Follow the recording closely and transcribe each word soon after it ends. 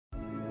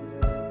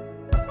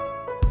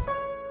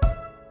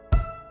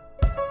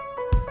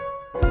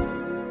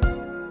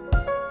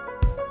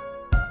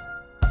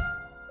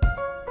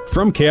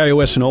From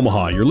KIOS in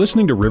Omaha, you're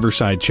listening to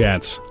Riverside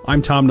Chats.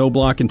 I'm Tom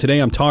Knobloch, and today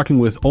I'm talking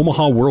with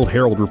Omaha World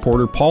Herald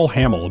reporter Paul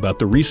Hamill about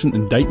the recent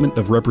indictment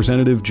of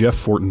Representative Jeff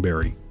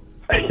Fortenberry.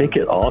 I think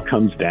it all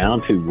comes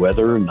down to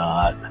whether or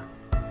not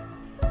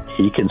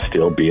he can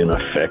still be an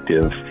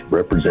effective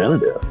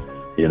representative,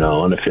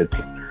 and if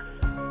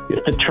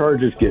the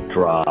charges get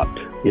dropped,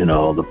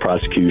 the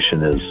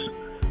prosecution is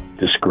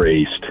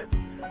disgraced.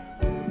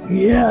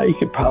 Yeah, he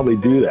could probably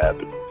do that,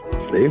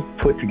 but they've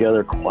put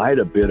together quite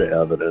a bit of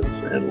evidence,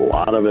 and a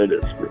lot of it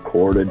is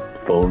recorded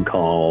phone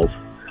calls.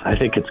 I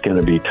think it's going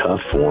to be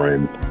tough for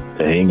him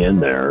to hang in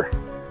there.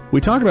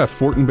 We talk about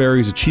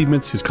Fortenberry's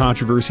achievements, his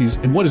controversies,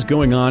 and what is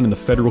going on in the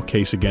federal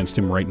case against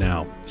him right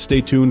now.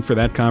 Stay tuned for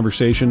that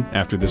conversation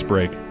after this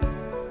break.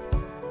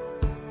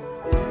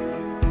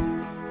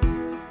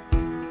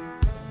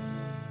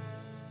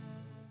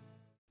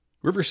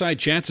 Riverside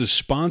Chats is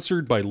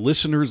sponsored by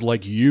listeners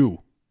like you.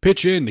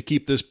 Pitch in to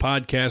keep this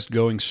podcast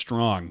going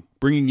strong,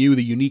 bringing you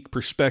the unique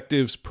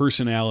perspectives,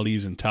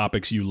 personalities, and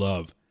topics you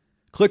love.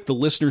 Click the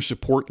listener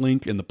support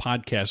link in the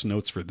podcast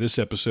notes for this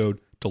episode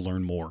to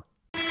learn more.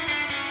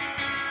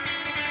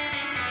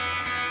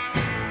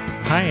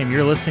 Hi, and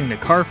you're listening to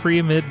Car Free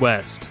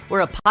Midwest.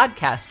 We're a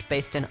podcast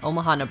based in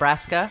Omaha,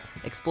 Nebraska,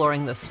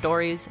 exploring the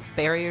stories,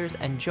 barriers,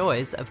 and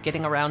joys of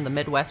getting around the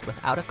Midwest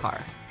without a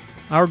car.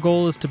 Our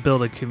goal is to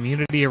build a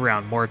community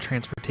around more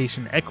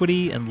transportation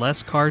equity and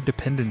less car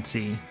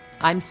dependency.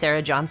 I'm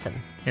Sarah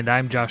Johnson. And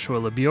I'm Joshua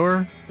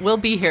LeBure. We'll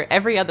be here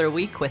every other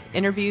week with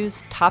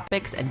interviews,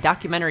 topics, and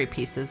documentary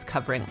pieces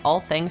covering all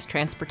things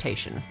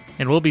transportation.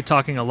 And we'll be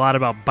talking a lot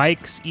about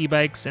bikes,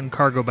 e-bikes, and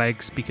cargo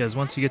bikes, because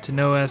once you get to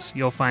know us,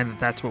 you'll find that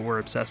that's what we're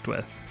obsessed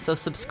with. So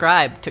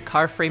subscribe to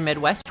Car Free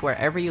Midwest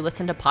wherever you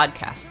listen to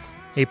podcasts.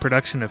 A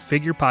production of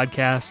Figure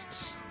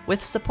Podcasts.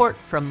 With support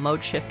from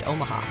Mode Shift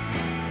Omaha.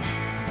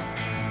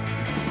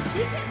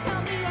 You can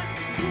tell me what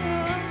to do.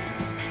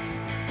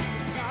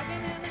 It's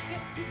talking and it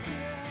gets you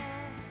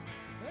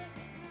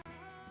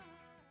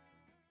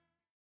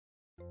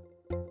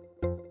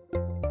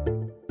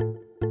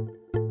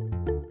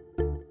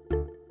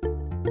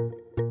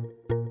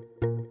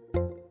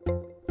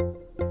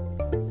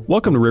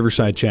Welcome to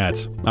Riverside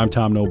Chats. I'm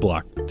Tom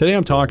Knobloch. Today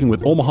I'm talking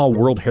with Omaha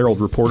World Herald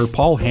reporter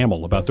Paul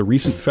Hamill about the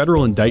recent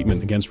federal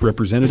indictment against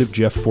Representative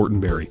Jeff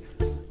Fortenberry.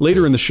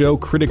 Later in the show,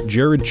 critic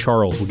Jared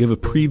Charles will give a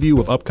preview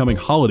of upcoming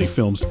holiday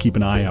films to keep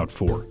an eye out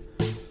for.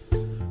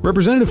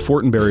 Representative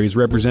Fortenberry has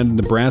represented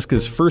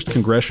Nebraska's 1st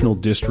congressional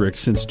district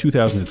since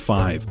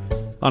 2005.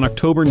 On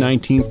October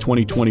 19,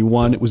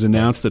 2021, it was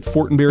announced that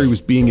Fortenberry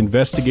was being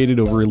investigated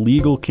over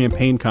illegal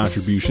campaign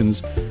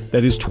contributions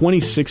that his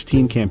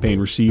 2016 campaign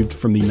received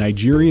from the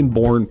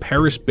Nigerian-born,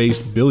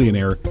 Paris-based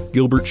billionaire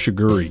Gilbert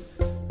Chagoury.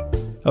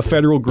 A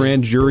federal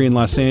grand jury in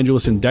Los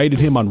Angeles indicted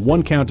him on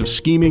 1 count of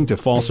scheming to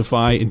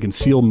falsify and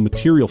conceal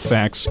material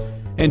facts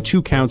and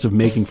 2 counts of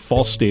making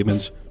false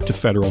statements to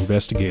federal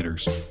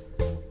investigators.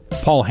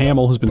 Paul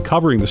Hamill has been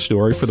covering the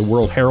story for the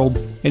World Herald,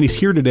 and he's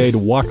here today to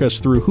walk us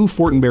through who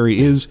Fortenberry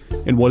is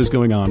and what is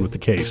going on with the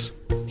case.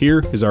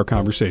 Here is our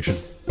conversation.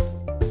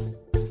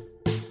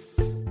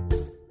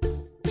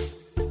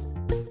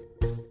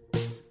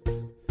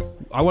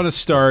 I want to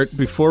start,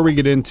 before we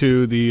get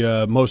into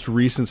the most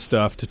recent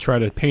stuff, to try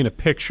to paint a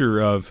picture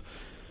of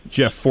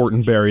Jeff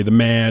Fortenberry, the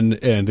man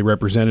and the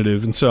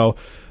representative. And so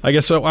I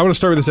guess I want to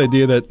start with this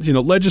idea that,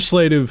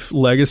 legislative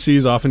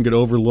legacies often get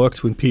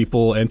overlooked when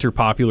people enter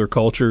popular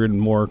culture in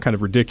more kind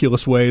of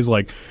ridiculous ways,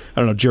 like,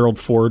 Gerald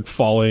Ford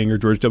falling or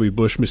George W.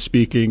 Bush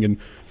misspeaking. And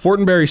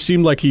Fortenberry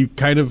seemed like he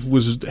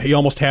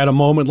almost had a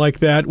moment like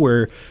that,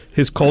 where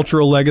his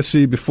cultural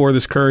legacy before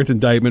this current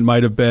indictment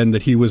might have been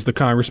that he was the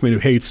congressman who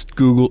hates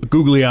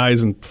googly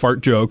eyes and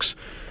fart jokes.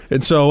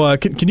 And so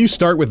can you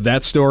start with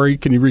that story?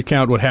 Can you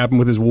recount what happened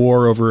with his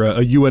war over a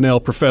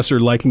UNL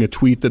professor liking a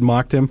tweet that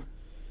mocked him?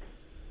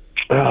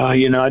 I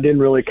didn't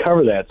really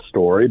cover that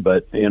story,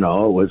 but, it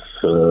was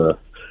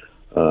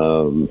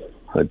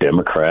a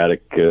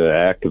Democratic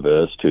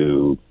activist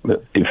who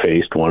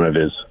defaced one of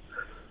his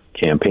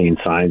campaign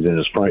signs in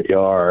his front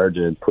yard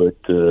and put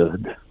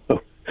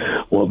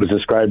what was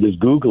described as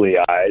googly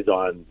eyes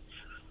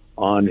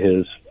on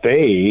his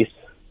face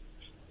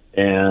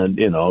and,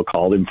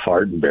 called him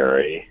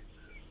Fartenberry.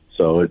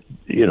 So, it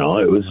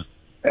was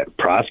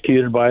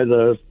prosecuted by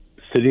the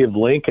city of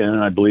Lincoln.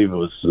 I believe it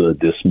was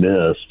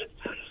dismissed.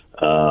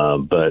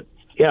 But,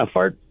 yeah,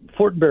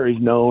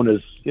 Fortenberry's known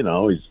as,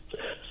 he's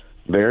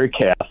very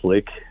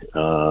Catholic.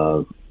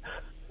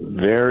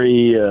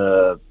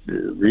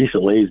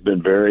 Recently he's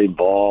been very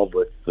involved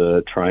with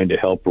trying to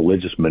help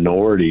religious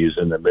minorities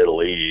in the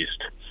Middle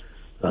East,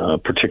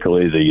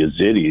 particularly the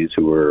Yazidis,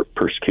 who were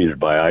persecuted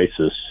by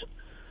ISIS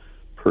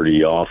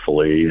pretty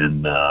awfully.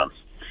 And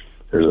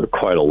there's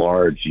quite a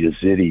large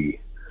Yazidi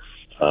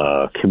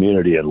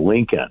community in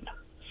Lincoln.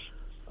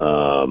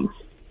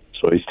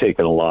 So he's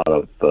taken a lot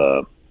of,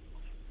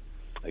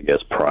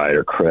 pride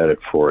or credit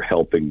for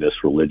helping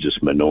this religious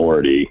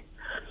minority.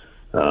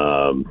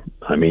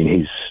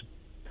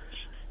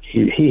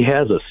 He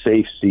has a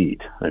safe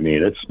seat.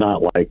 It's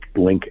not like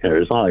Lincoln, or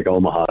it's not like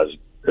Omaha's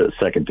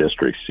second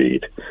district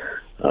seat.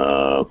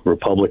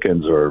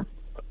 Republicans are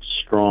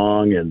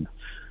strong in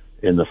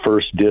the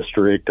first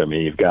district. I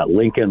mean, you've got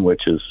Lincoln,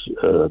 which is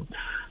a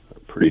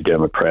pretty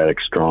Democratic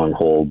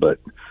stronghold, but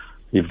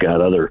you've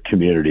got other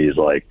communities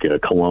like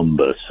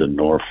Columbus and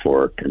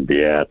Norfolk and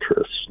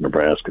Beatrice,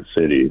 Nebraska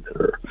City, that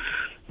are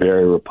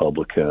very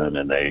Republican,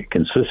 and they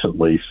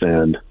consistently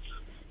send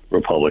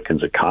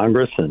Republicans at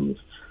Congress. And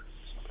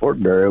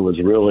Fortenberry was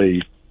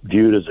really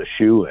viewed as a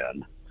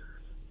shoo-in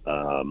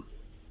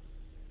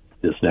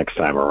this next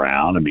time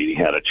around. I mean, he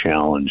had a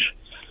challenge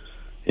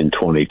in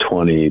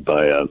 2020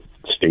 by a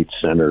state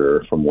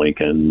senator from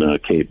Lincoln,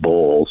 Kate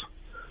Bowles,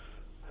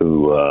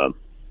 who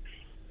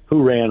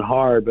ran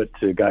hard but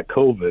got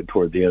COVID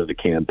toward the end of the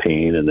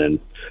campaign, and then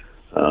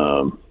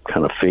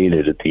kind of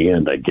faded at the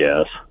end, I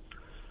guess.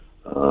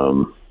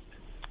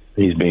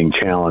 He's being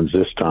challenged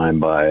this time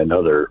by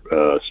another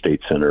state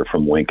senator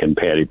from Lincoln,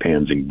 Patty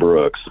Pansing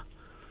Brooks,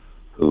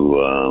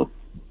 who has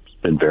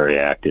been very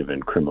active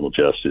in criminal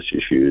justice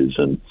issues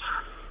and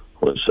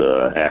was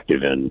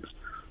active in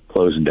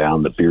closing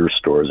down the beer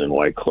stores in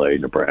White Clay,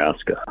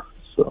 Nebraska.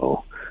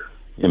 So,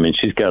 I mean,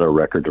 she's got a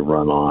record to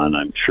run on.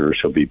 I'm sure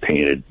she'll be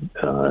painted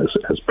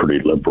as pretty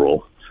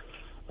liberal,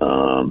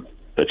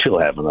 but she'll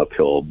have an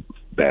uphill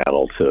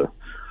battle to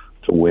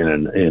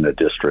win in a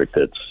district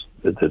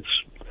that's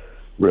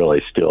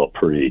really still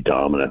pretty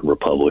dominant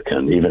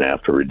Republican, even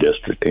after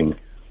redistricting.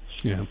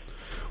 Yeah.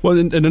 Well,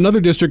 and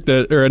another district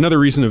another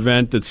recent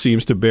event that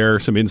seems to bear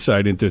some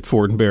insight into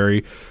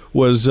Fortenberry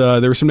was there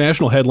were some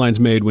national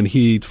headlines made when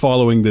he,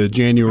 following the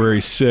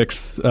January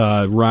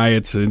 6th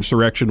riots,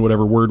 insurrection,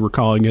 whatever word we're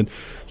calling it,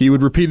 he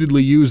would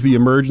repeatedly use the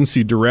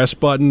emergency duress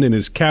button in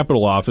his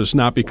Capitol office,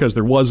 not because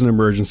there was an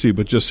emergency,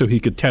 but just so he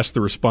could test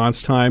the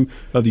response time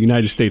of the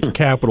United States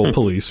Capitol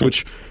Police,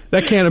 which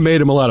that can't have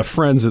made him a lot of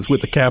friends with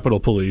the Capitol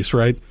Police,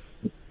 right?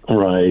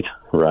 Right.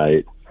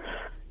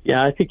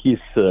 Yeah, I think he's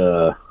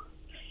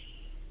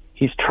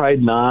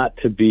tried not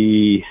to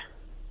be,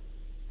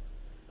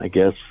 I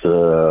guess,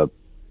 as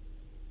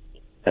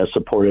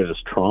supportive as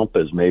Trump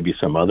as maybe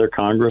some other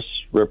Congress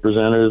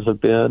representatives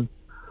have been.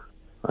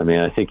 I mean,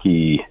 I think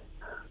he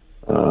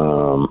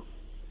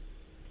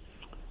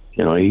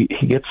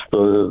gets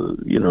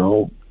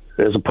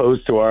as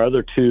opposed to our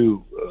other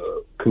two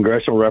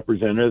congressional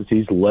representatives,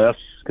 he's less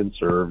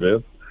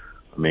conservative.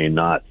 I mean,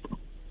 not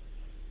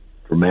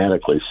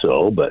dramatically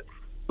so, but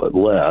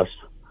less.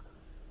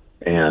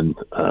 And,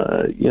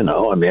 I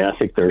mean, I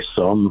think there's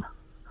some,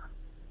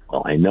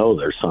 well, I know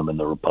there's some in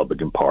the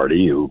Republican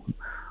Party who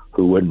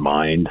wouldn't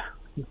mind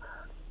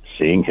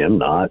seeing him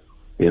not,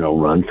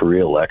 run for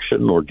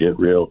re-election or get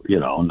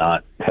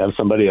not have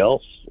somebber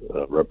else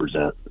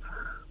represent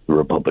the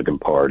Republican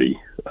Party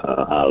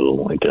out of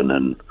the Lincoln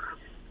and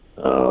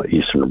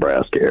eastern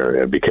Nebraska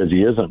area, because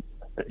he isn't,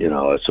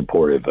 as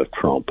supportive of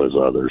Trump as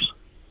others.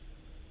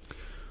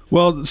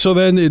 Well, so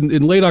then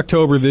in late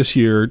October this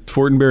year,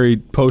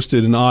 Fortenberry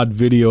posted an odd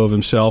video of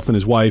himself and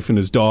his wife and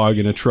his dog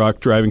in a truck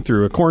driving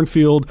through a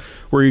cornfield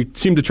where he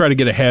seemed to try to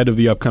get ahead of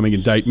the upcoming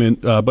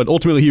indictment. But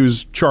ultimately, he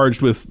was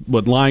charged with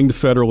lying to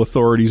federal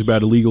authorities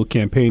about illegal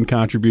campaign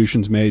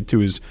contributions made to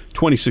his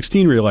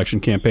 2016 reelection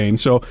campaign.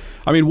 So,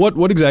 I mean,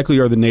 what exactly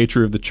are the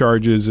nature of the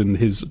charges and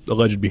his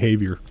alleged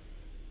behavior?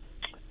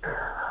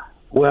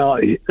 Well,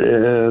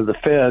 the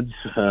feds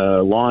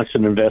launched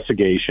an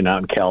investigation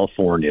out in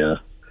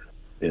California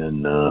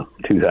in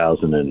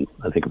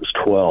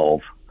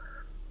 2012,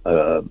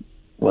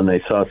 when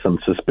they saw some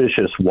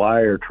suspicious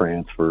wire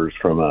transfers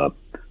from a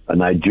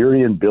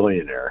Nigerian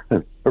billionaire.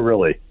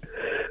 Really,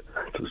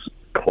 it was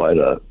quite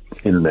a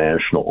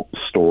international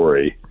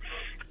story.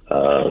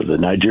 The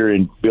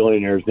Nigerian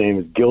billionaire's name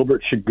is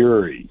Gilbert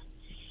Chigurh,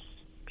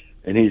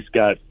 and he's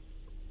got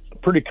a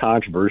pretty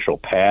controversial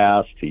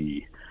past.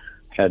 He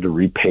had to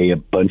repay a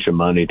bunch of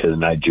money to the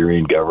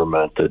Nigerian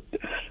government that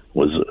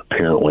was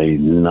apparently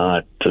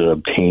not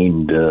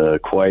obtained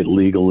quite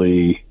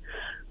legally.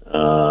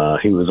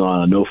 He was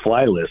on a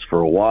no-fly list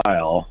for a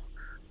while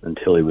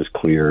until he was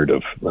cleared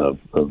of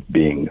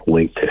being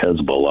linked to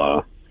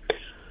Hezbollah.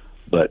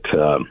 But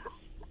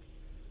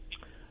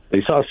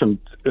they saw some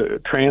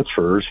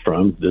transfers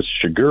from this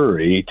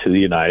Chigurh to the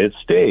United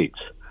States.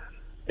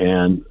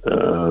 And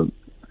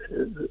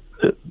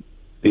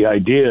the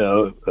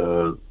idea,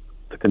 the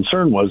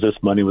concern was this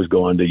money was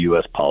going to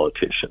U.S.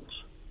 politicians.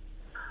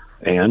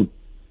 And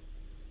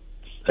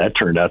that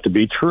turned out to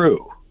be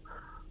true.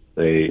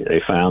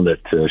 They found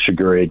that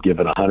Chigurh had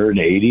given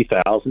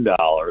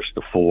 $180,000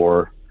 to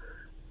four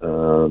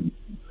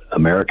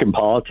American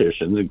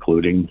politicians,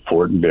 including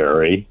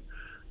Fortenberry,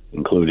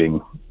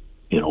 including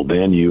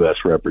then U.S.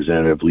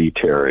 Representative Lee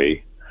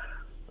Terry.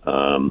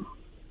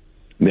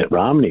 Mitt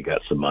Romney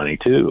got some money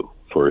too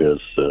for his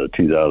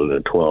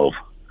 2012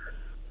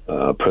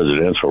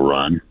 presidential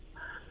run.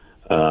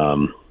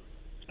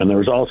 And there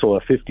was also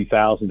a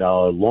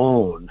 $50,000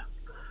 loan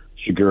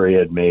Chigurh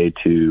had made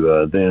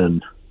to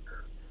then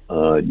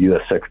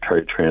U.S.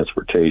 Secretary of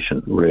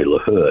Transportation Ray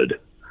LaHood,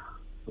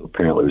 who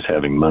apparently was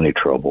having money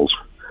troubles.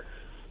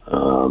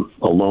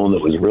 a loan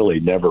that was really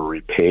never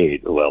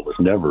repaid. Well, it was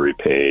never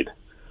repaid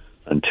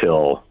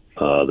until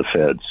the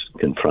feds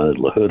confronted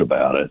LaHood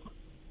about it.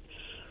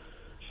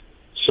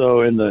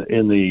 So in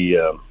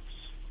the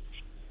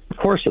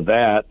course of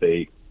that,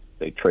 they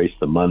traced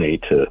the money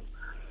to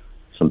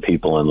some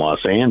people in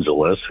Los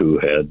Angeles who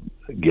had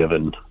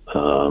given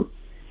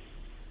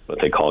what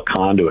they call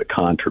conduit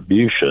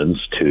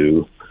contributions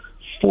to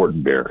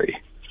Fortenberry.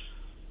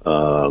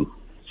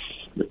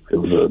 It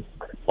was a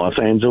Los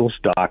Angeles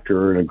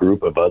doctor and a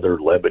group of other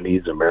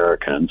Lebanese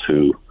Americans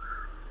who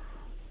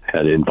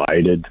had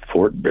invited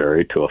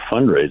Fortenberry to a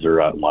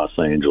fundraiser out in Los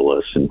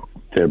Angeles in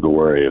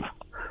February of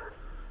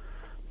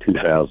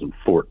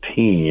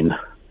 2016,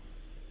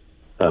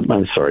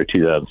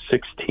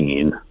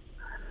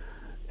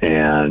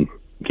 and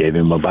gave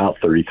him about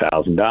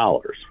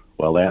 $30,000.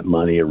 Well, that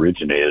money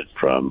originated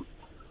from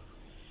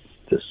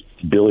this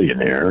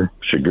billionaire,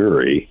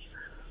 Shiguri,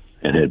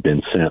 and had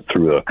been sent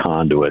through a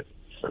conduit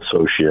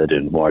associate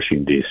in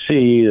Washington,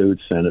 D.C., who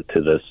would send it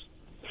to this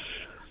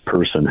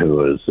person who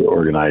was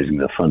organizing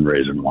the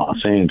fundraiser in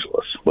Los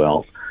Angeles.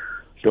 Well,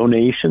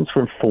 donations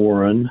from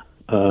foreign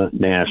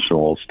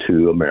nationals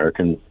to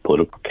American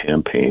political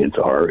campaigns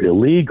are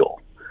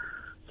illegal.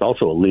 It's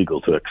also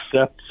illegal to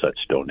accept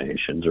such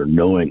donations or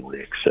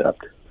knowingly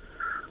accept.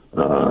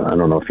 I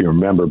don't know if you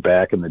remember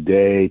back in the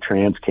day,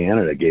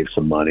 TransCanada gave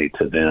some money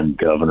to then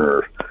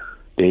Governor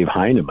Dave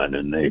Heinemann,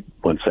 and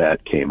once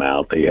that came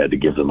out, they had to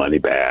give the money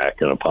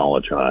back and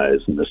apologize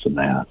and this and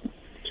that.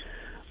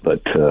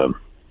 But the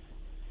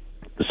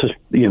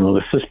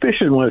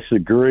suspicion was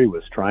Shiguri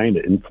was trying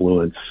to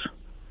influence,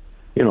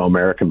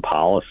 American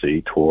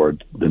policy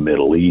toward the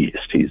Middle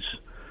East. He's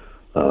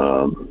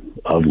of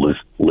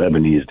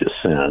Lebanese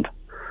descent.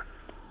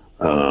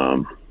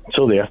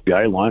 So the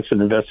FBI launched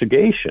an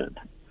investigation,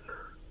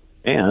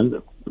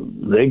 and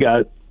they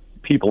got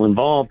people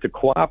involved to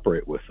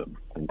cooperate with them,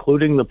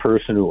 including the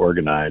person who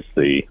organized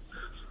the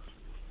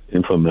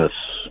infamous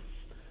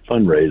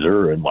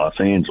fundraiser in Los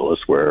Angeles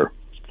where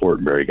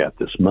Fortenberry got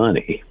this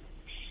money.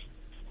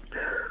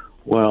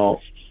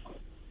 Well,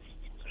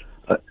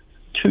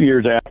 2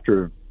 years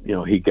after,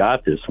 he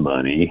got this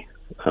money,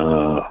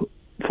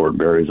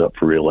 Fortenberry's up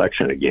for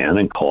re-election again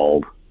and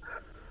called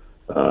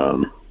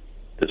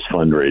this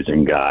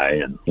fundraising guy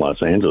in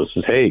Los Angeles,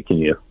 says, "Hey, can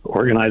you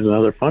organize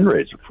another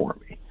fundraiser for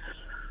me?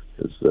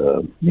 Because,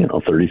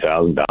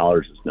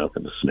 $30,000 is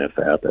nothing to sniff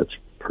at. That's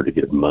pretty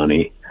good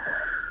money."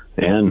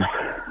 And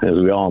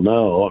as we all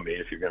know,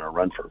 if you're going to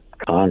run for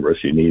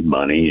Congress, you need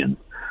money, and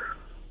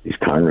these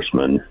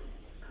congressmen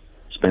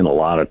spend a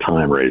lot of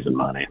time raising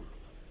money.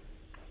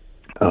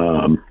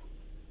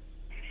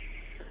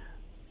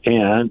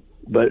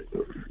 But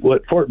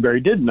what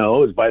Fortenberry didn't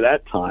know is by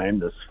that time,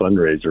 this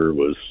fundraiser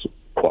was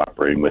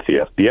cooperating with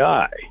the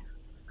FBI.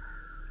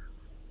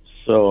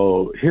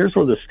 So here's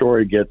where the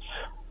story gets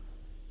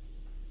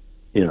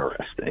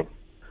interesting.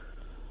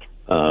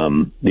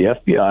 The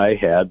FBI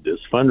had this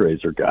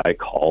fundraiser guy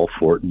call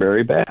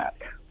Fortenberry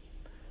back,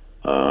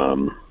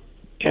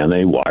 and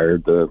they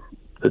wired the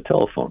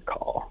telephone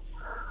call.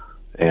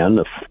 And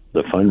the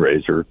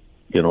fundraiser,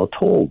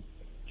 told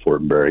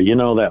Fortenberry,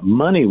 that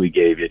money we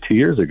gave you 2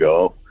 years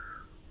ago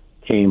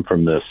came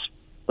from this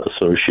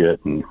associate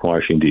in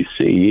Washington,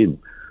 D.C. And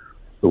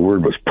the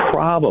word was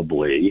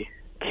probably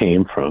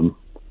came from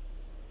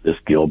this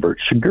Gilbert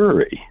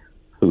Shiguri,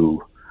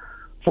 who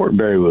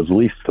Fortenberry was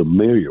least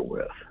familiar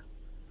with.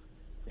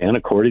 And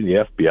according to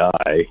the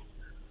FBI,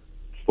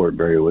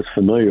 Fortenberry was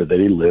familiar that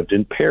he lived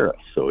in Paris,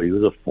 so he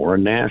was a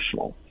foreign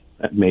national.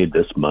 That made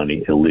this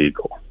money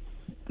illegal.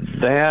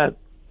 That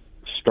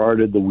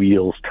started the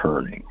wheels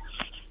turning.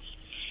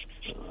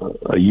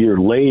 A year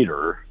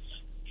later,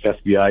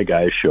 FBI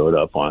guys showed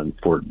up on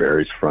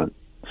Fortenberry's front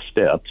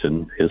steps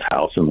in his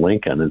house in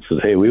Lincoln and says,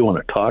 "Hey, we want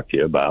to talk to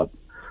you about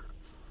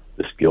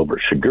this Gilbert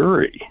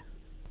Shiguri."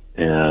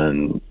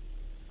 And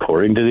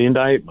according to the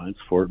indictments,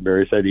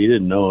 Fortenberry said he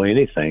didn't know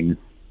anything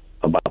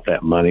about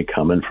that money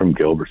coming from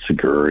Gilbert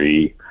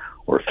Shiguri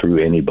or through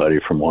anybody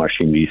from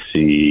Washington,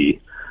 D.C.,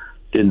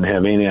 didn't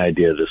have any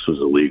idea this was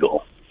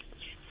illegal.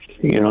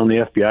 And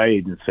the FBI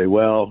agents say,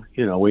 "Well,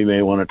 we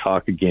may want to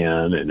talk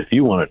again, and if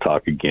you want to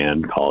talk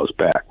again, call us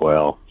back."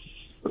 Well,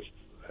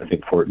 I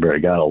think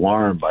Fortenberry got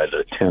alarmed by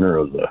the tenor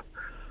of the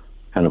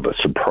kind of a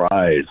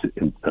surprise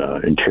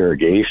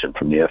interrogation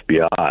from the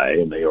FBI,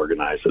 and they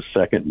organized a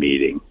second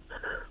meeting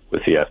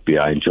with the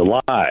FBI in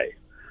July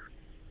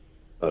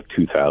of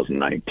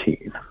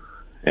 2019.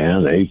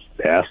 And they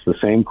asked the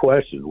same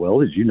question. "Well,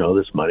 did you know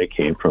this money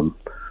came from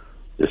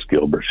this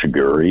Gilbert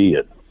Shiguri?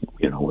 It,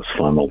 was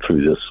funneled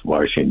through this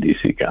Washington,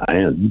 D.C. guy?"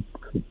 And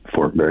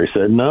Fortenberry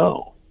said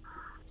no.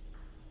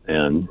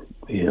 And,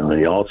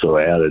 he also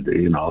added,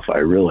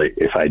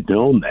 if I'd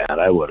known that,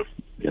 I would have,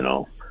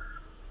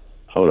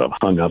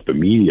 hung up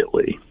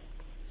immediately.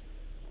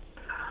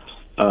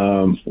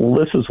 Well,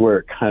 this is where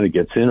it kind of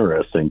gets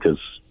interesting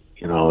because,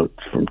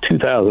 from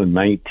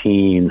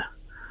 2019,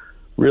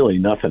 really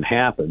nothing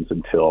happens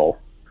until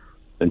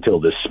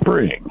this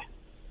spring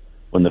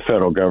when the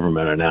federal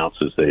government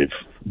announces they've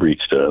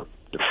reached a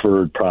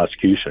deferred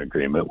prosecution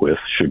agreement with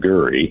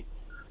Shiguri,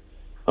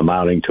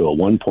 amounting to a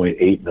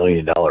 $1.8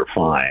 million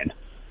fine,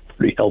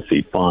 pretty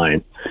healthy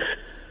fine,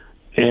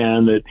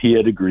 and that he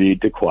had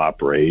agreed to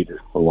cooperate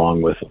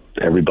along with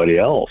everybody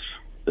else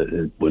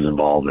that was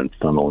involved in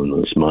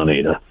funneling this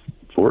money to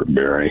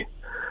Fortenberry.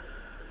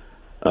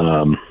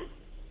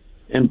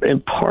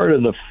 And part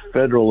of the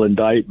federal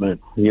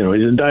indictment, he's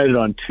indicted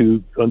on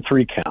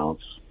three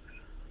counts,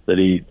 that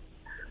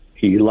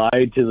he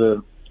lied to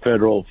the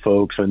federal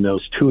folks in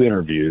those two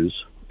interviews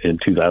in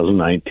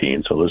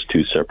 2019, so those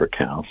two separate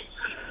counts.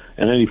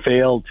 And then he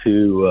failed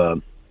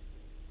to,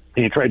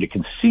 he tried to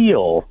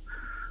conceal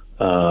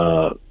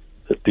that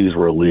these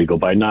were illegal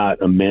by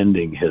not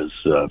amending his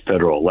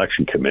Federal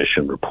Election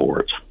Commission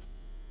reports,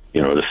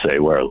 to say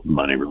where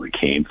money really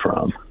came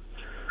from.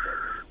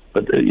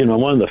 But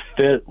one of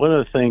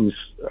the things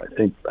I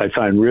think I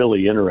find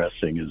really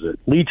interesting is that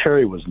Lee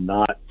Terry was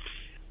not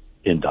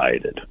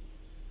indicted,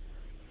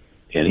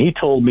 and he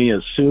told me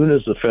as soon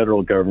as the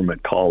federal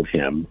government called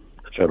him,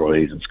 the federal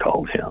agents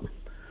called him,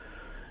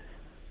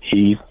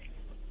 he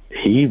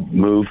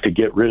moved to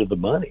get rid of the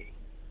money.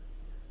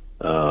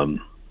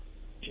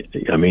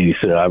 He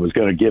said, I was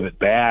going to give it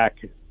back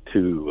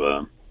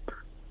to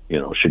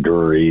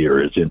Shiguri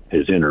or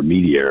his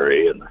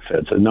intermediary, and the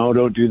Fed said, no,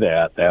 don't do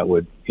that. That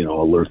would,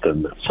 alert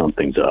them that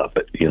something's up.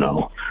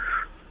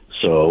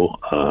 So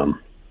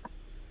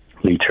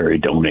Lee Terry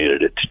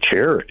donated it to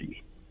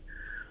charity.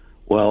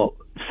 Well,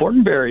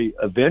 Fortenberry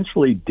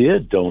eventually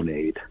did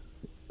donate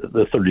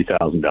the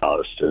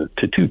 $30,000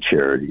 to two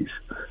charities,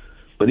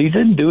 but he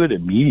didn't do it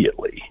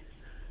immediately.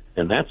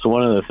 And that's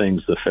one of the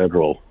things the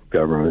federal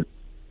government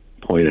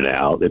pointed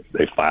out.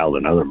 They filed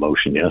another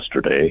motion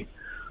yesterday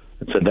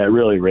and said that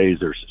really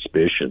raised their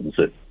suspicions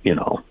that,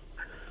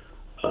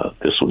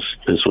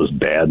 this was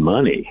bad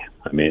money.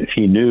 I mean, if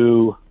he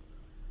knew,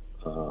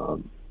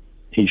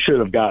 he should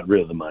have got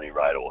rid of the money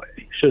right away.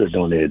 He should have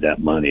donated that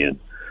money in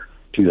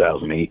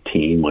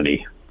 2018 when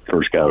he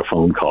first got a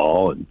phone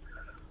call, and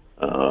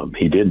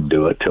he didn't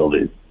do it till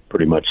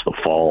pretty much the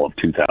fall of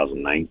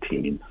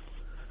 2019.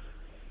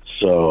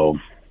 So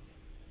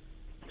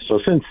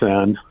since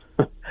then,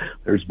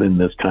 there's been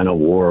this kind of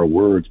war of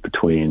words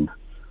between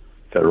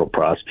federal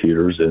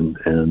prosecutors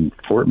and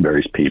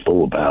Fortenberry's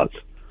people about,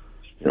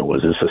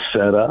 was this a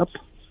setup,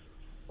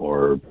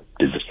 or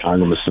did this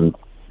congressman,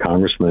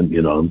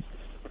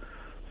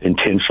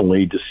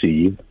 intentionally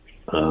deceive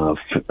a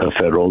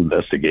federal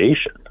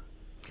investigation?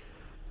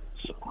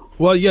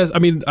 Well, yes. I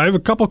mean, I have a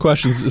couple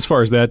questions as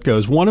far as that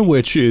goes. One of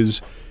which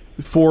is,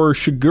 for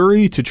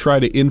Shiguri to try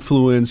to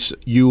influence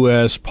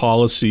U.S.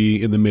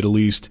 policy in the Middle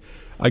East,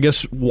 I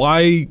guess,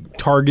 why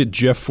target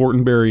Jeff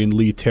Fortenberry and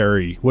Lee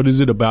Terry? What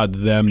is it about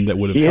them that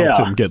would have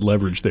helped him get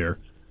leverage there?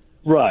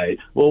 Right.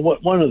 Well,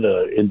 one of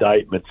the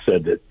indictments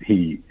said that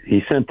he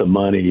sent the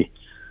money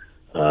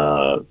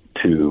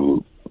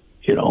to,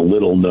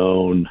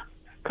 little-known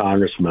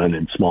congressmen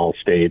in small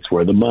states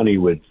where the money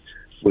would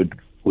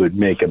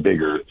make a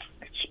bigger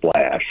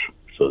splash,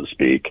 so to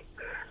speak.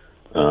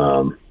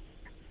 Of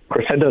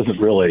course, that doesn't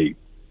really,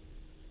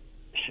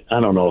 I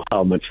don't know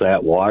how much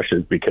that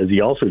washes, because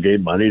he also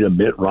gave money to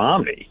Mitt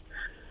Romney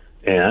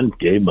and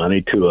gave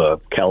money to a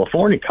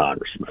California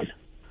congressman.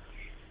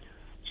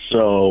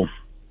 So,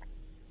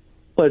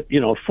 but,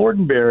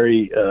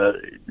 Fortenberry,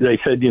 they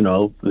said,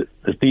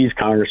 that these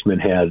congressmen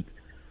had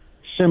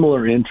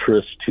similar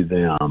interests to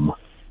them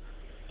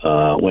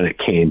when it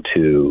came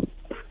to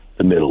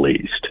the Middle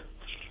East.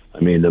 I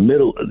mean,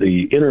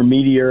 the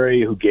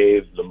intermediary who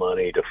gave the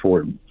money to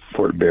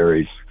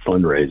Fortenberry's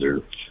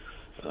fundraiser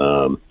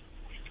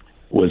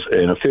was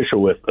an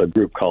official with a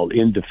group called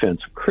In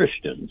Defense of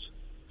Christians,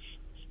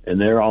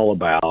 and they're all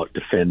about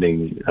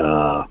defending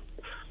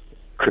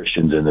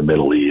Christians in the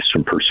Middle East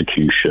from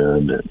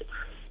persecution,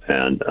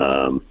 and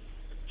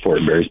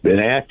Fortenberry's been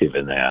active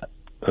in that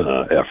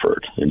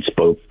effort and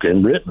spoke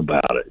and written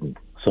about it. And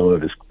some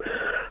of his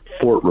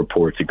Fort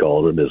reports, he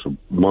called them, his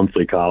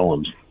monthly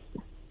columns.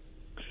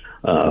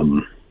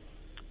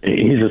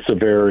 He's just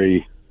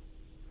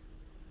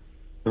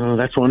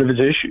that's one of his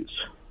issues.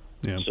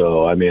 Yeah.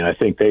 So, I mean, I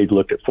think they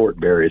looked at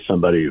Fortenberry as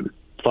somebody who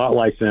thought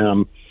like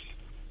them.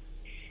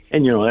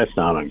 And, that's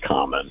not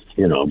uncommon.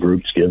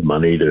 Groups give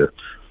money to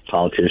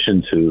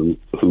politicians who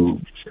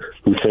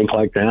think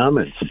like them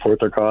and support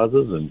their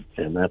causes,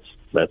 and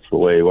that's the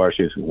way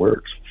Washington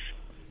works.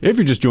 If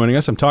you're just joining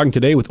us, I'm talking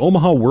today with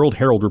Omaha World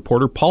Herald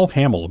reporter Paul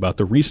Hamill about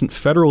the recent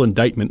federal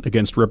indictment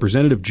against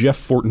Representative Jeff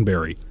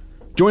Fortenberry.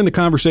 Join the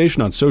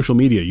conversation on social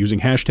media using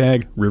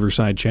hashtag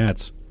Riverside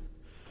Chats.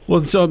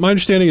 Well, so my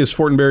understanding is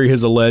Fortenberry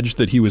has alleged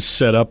that he was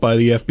set up by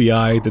the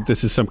FBI, that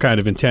this is some kind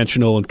of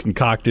intentional and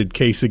concocted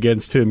case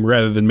against him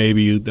rather than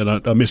maybe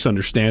a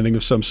misunderstanding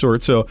of some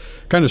sort. So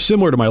kind of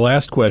similar to my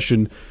last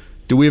question,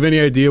 do we have any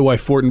idea why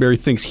Fortenberry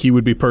thinks he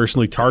would be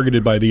personally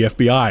targeted by the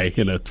FBI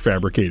in a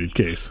fabricated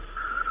case?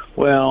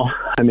 Well,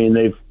 I mean,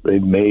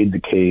 they've made the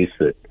case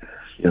that,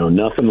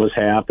 nothing was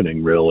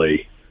happening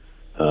really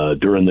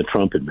during the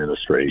Trump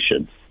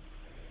administration.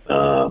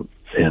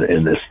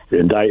 And this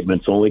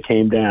indictments only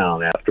came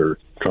down after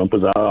Trump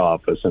was out of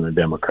office and a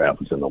Democrat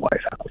was in the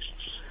White House.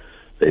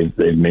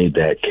 They've made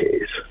that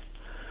case.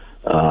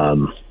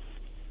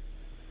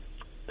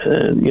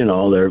 And,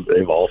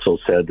 they've also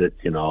said that,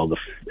 the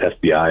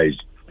FBI is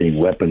being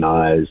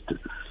weaponized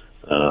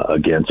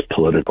against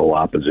political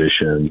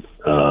opposition.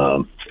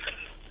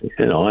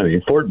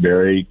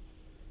 Fortenberry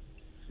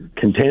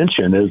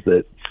contention is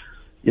that,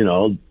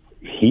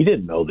 he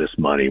didn't know this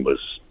money was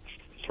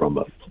from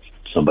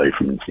somebody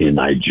from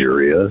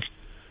Nigeria.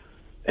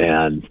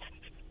 And,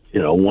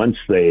 once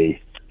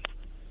they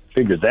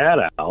figured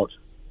that out,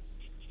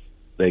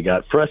 they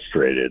got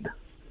frustrated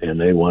and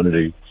they wanted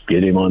to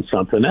get him on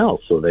something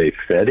else. So they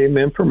fed him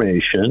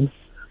information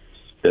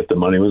that the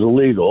money was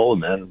illegal.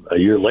 And then a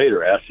year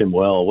later asked him,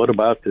 well, what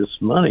about this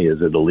money?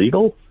 Is it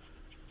illegal?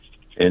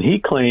 And he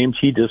claims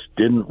he just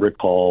didn't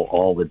recall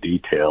all the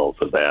details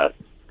of that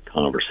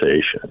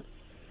conversation.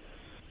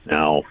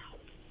 Now,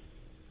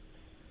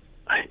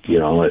 I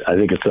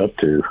think it's going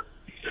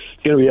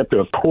to be up to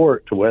a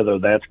court to whether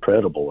that's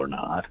credible or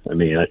not. I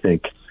mean, I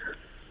think,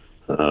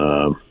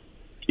 do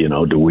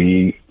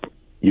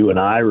you and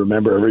I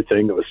remember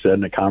everything that was said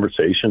in the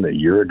conversation a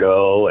year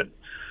ago? And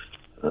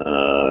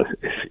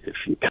if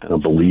you kind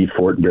of believe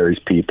Fortenberry's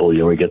people,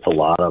 he gets a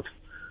lot of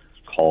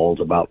calls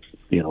about,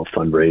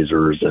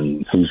 fundraisers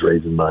and who's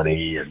raising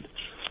money. And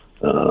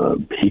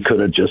he could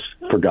have just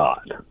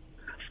forgot.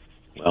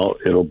 Well,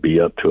 it'll be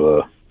up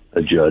to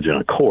a judge in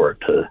a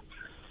court to,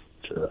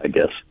 I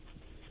guess,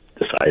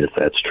 decide if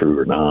that's true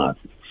or not.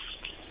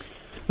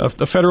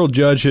 A federal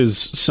judge has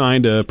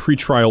signed a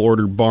pretrial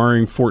order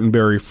barring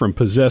Fortenberry from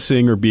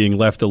possessing or being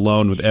left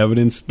alone with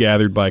evidence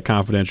gathered by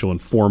confidential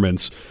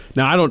informants.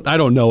 Now, I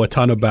don't know a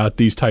ton about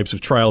these types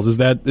of trials. Is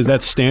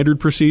that standard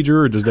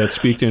procedure, or does that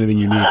speak to anything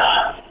unique?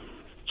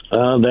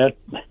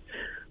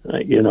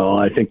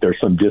 I think there's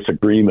some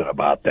disagreement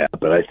about that,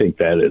 but I think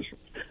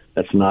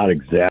that's not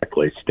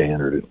exactly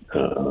standard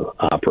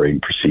operating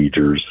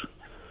procedures.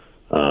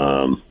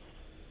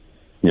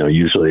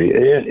 Usually,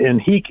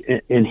 and he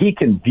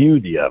can view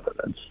the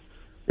evidence.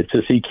 It's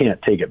just he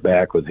can't take it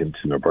back with him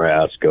to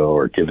Nebraska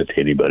or give it to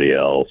anybody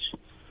else.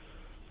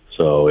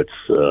 So it's,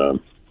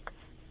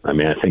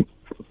 I think,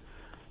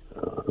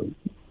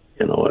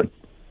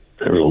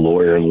 there was a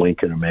lawyer in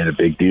Lincoln who made a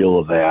big deal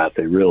of that.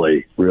 They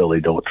really,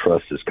 really don't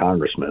trust his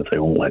congressman. They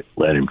won't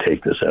let him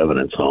take this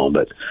evidence home.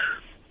 But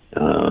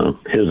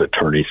his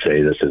attorneys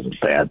say this isn't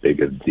that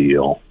big of a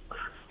deal.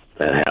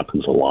 That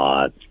happens a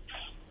lot.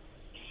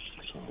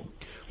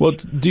 Well,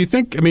 do you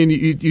think,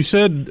 you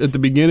said at the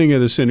beginning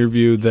of this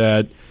interview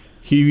that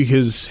he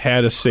has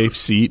had a safe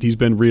seat. He's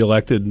been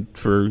reelected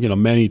for,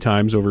 many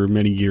times over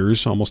many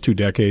years, almost 2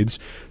 decades.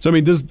 So,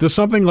 does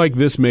something like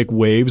this make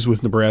waves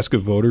with Nebraska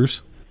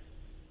voters?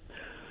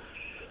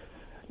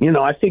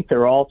 I think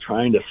they're all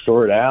trying to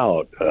sort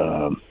out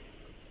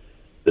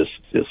this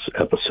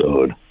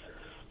episode.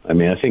 I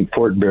think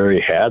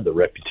Fortenberry had the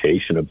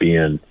reputation of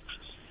being,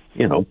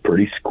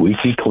 pretty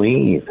squeaky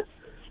clean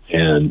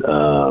and,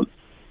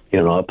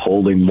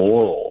 upholding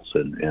morals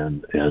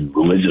and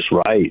religious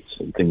rights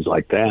and things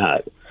like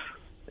that.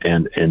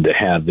 And to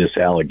have this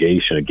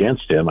allegation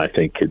against him, I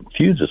think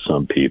confuses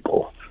some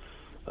people.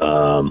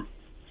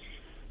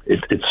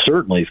 It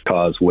certainly has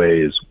caused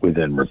waves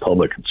within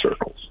Republican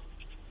circles,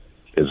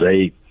 because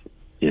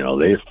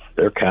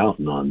they're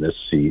counting on this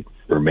seat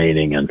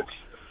remaining in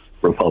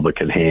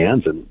Republican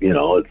hands. And,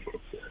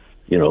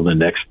 the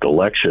next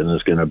election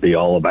is going to be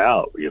all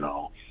about,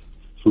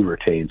 who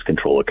retains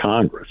control of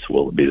Congress.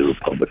 Will it be the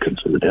Republicans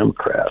or the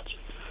Democrats?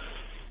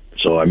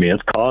 So,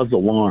 it's caused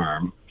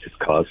alarm. It's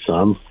caused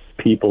some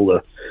people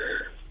to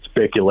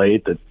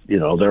speculate that,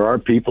 there are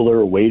people that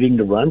are waiting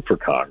to run for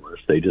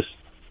Congress. They just,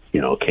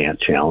 can't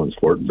challenge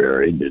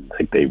Fortenberry. Didn't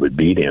think they would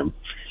beat him.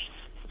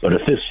 But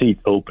if this seat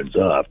opens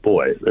up,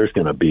 boy, there's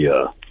going to be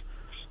a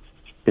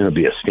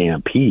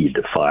stampede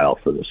to file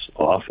for this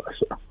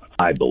office,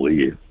 I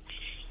believe.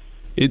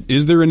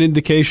 Is there an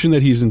indication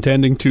that he's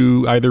intending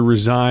to either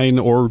resign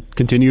or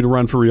continue to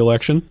run for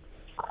re-election?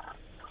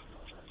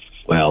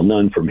 Well,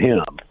 none from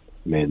him.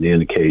 The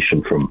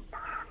indication from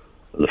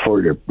the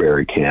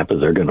Fortenberry camp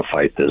is they're going to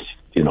fight this,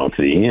 to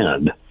the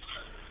end.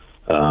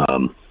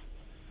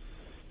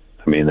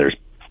 There's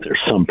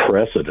some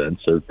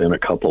precedents. There's been a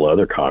couple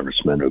other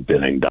congressmen who've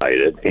been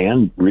indicted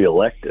and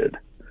reelected.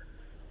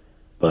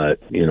 But,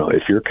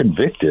 if you're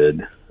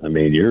convicted,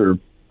 you're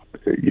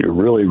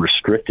really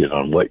restricted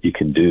on what you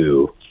can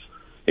do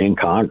in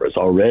Congress.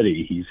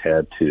 Already he's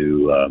had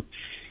to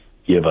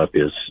give up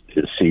his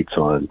seats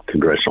on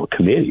congressional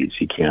committees.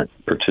 He can't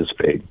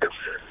participate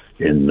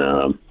in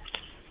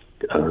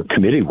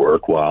committee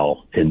work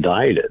while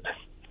indicted.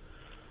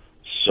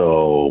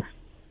 So,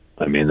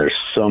 there's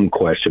some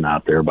question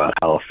out there about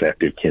how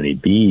effective can he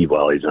be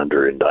while he's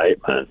under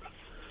indictment.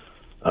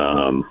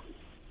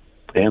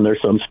 And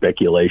there's some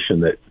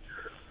speculation that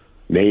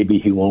maybe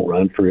he won't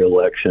run for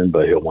re-election,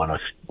 but he'll want to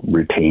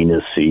retain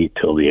his seat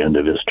till the end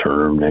of his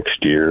term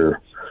next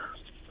year.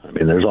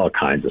 There's all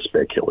kinds of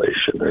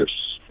speculation.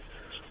 There's,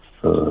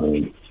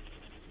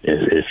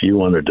 if you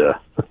wanted to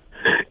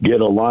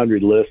get a laundry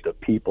list of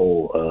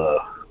people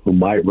who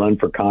might run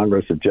for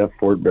Congress if Jeff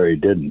Fortenberry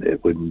didn't,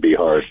 it wouldn't be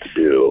hard to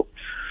do.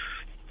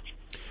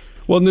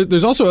 Well,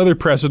 there's also other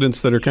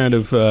precedents that are kind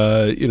of,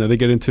 they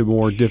get into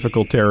more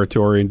difficult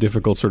territory and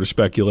difficult sort of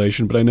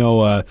speculation. But I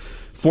know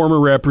former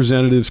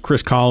representatives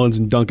Chris Collins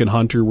and Duncan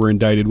Hunter were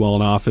indicted while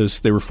in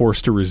office. They were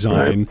forced to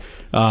resign.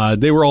 Right.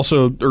 They were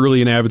also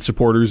early and avid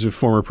supporters of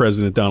former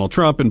President Donald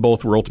Trump, and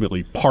both were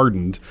ultimately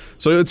pardoned.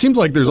 So it seems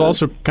like there's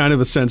also kind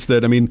of a sense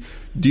that,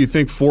 do you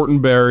think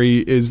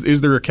Fortenberry,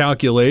 is there a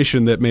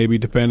calculation that maybe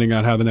depending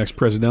on how the next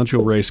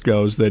presidential race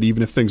goes, that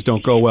even if things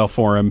don't go well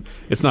for him,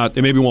 it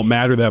maybe won't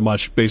matter that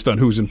much based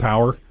on who's in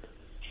power?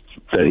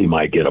 That he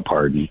might get a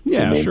pardon.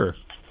 Yeah, sure.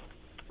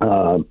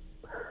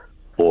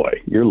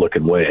 Boy, you're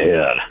looking way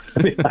ahead.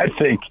 I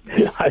think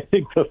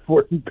the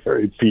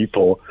Fortenberry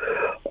people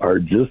are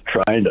just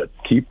trying to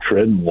keep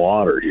treading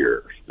water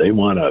here. They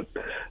want to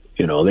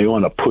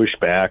push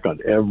back on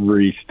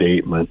every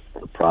statement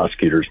the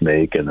prosecutors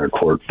make in their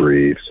court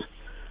briefs,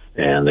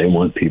 and they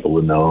want people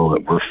to know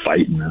that we're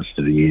fighting this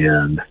to the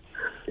end.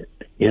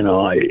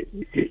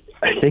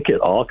 I think it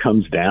all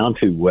comes down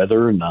to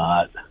whether or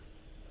not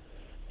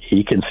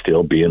he can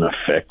still be an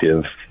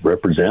effective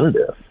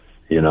representative.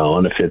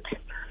 And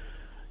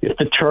if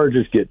the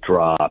charges get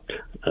dropped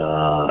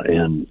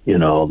and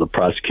the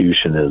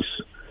prosecution is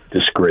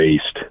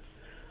disgraced,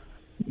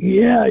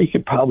 yeah, you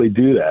could probably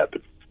do that.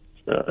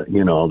 But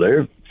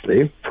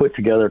they've put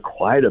together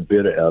quite a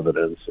bit of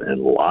evidence, and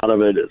a lot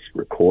of it is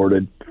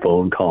recorded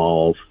phone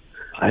calls.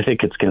 I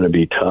think it's going to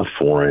be tough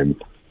for him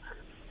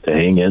to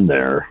hang in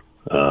there.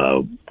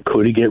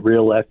 Could he get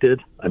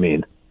reelected?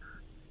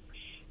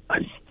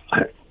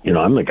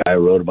 I'm the guy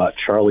who wrote about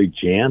Charlie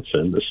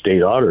Jansen, the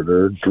state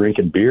auditor,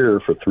 drinking beer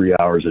for 3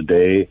 hours a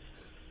day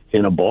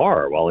in a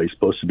bar while he's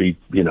supposed to be,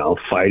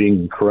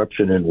 fighting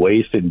corruption and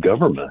waste in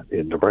government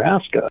in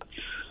Nebraska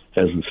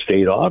as the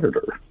state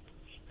auditor.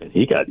 And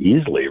he got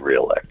easily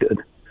reelected.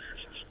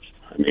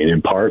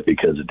 In part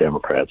because the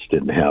Democrats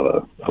didn't have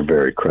a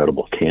very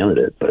credible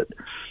candidate. But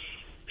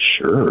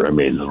sure,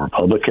 the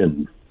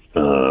Republican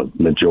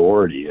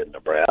majority in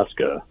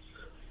Nebraska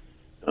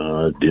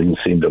didn't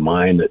seem to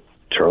mind that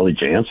Charlie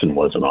Jansen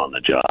wasn't on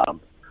the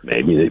job.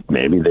 Maybe they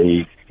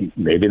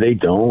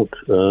don't.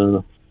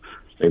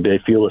 Maybe they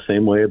feel the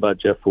same way about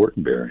Jeff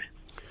Fortenberry.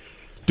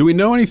 Do we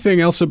know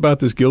anything else about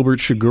this Gilbert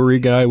Chagoury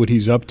guy? What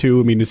he's up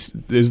to?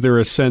 Is there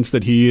a sense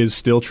that he is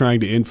still trying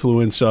to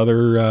influence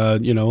other,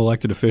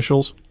 elected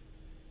officials?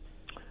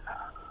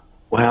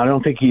 Well, I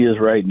don't think he is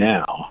right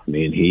now.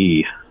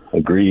 He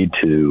agreed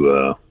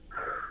to,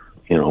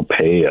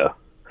 pay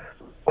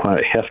quite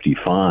a hefty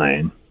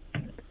fine.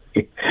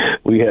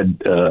 We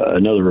had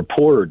another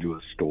reporter do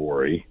a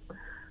story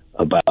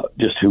about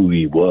just who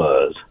he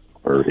was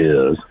or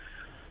is.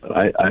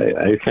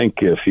 I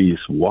think if he's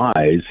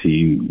wise,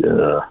 he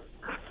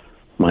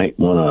might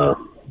want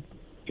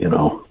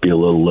to, be a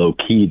little low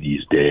key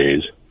these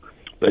days.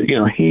 But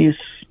he's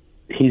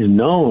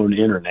known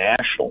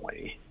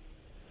internationally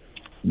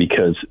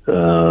because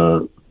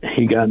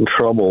he got in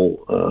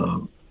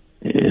trouble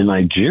in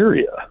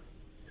Nigeria.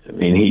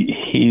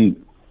 He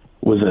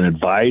was an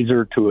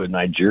advisor to a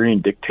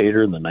Nigerian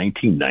dictator in the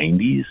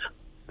 1990s.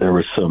 There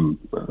was some,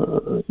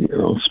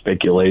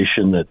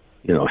 speculation that,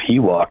 he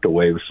walked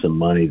away with some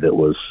money that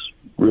was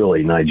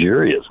really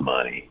Nigeria's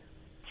money.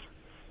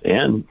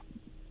 And,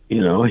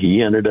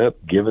 he ended up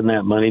giving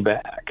that money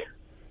back.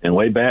 And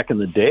way back in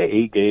the day,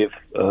 he gave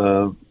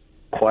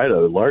quite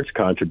a large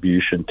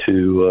contribution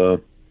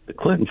to the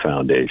Clinton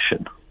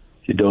Foundation.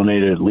 He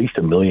donated at least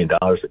 $1 million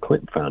to the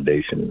Clinton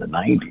Foundation in the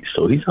 90s.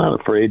 So he's not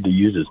afraid to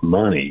use his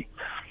money.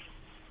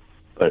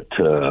 But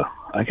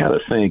I got to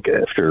think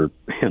after,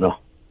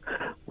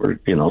 we're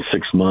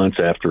 6 months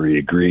after he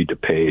agreed to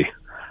pay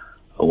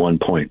a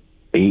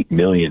 $1.8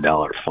 million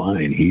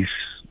fine, he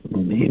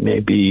may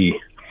be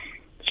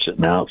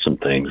sitting out some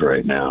things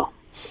right now.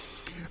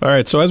 All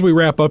right. So as we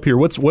wrap up here,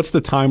 what's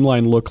the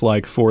timeline look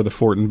like for the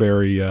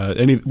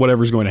Fortenberry?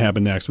 Whatever's going to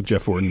happen next with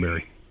Jeff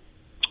Fortenberry?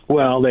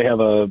 Well,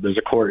 there's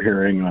a court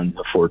hearing on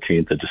the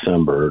 14th of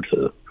December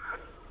to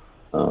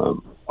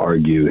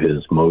argue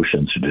his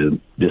motions to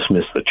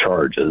dismiss the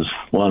charges.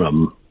 One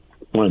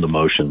of the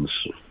motions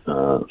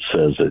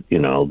says that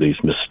these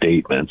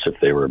misstatements, if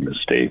they were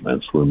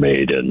misstatements, were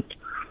made in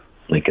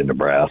Lincoln,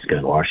 Nebraska,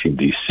 and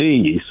Washington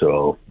D.C.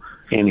 So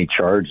any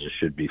charges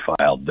should be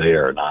filed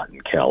there, not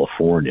in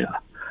California.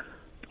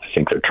 I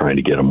think they're trying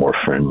to get a more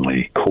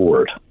friendly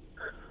court,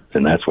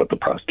 and that's what the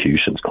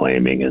prosecution's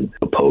claiming and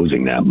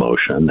opposing that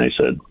motion. They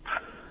said,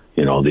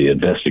 the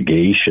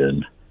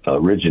investigation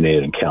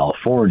originated in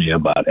California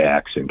about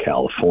acts in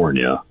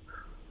California,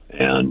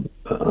 and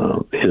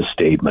his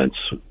statements,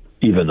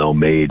 even though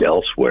made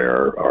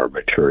elsewhere, are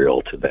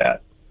material to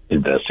that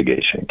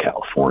investigation in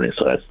California.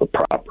 So that's the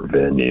proper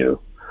venue.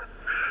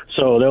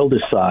 So they'll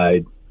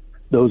decide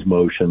those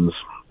motions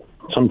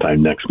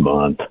sometime next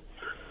month.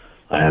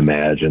 I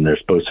imagine there's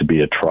supposed to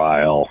be a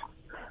trial,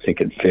 I think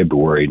in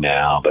February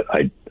now, but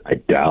I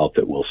doubt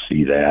that we'll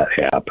see that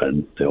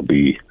happen. There'll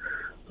be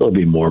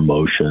more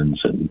motions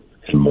and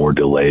more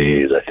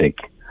delays. I think,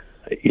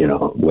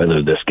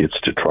 whether this gets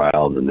to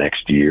trial the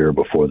next year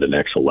before the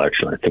next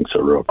election, I think is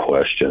a real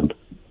question.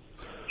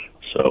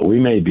 So we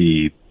may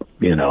be,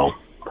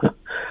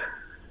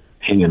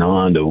 hanging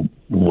on to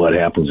what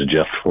happens to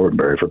Jeff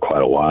Fortenberry for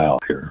quite a while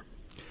here.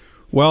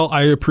 Well,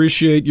 I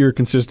appreciate your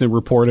consistent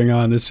reporting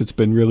on this. It's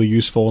been really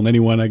useful, and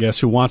anyone, I guess,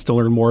 who wants to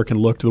learn more can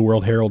look to the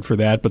World Herald for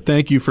that. But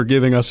thank you for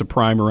giving us a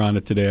primer on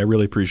it today. I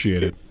really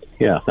appreciate it.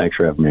 Yeah, thanks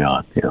for having me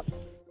on. Yeah.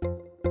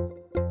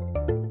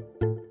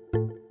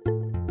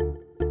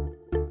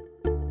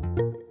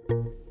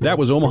 That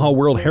was Omaha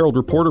World Herald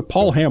reporter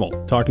Paul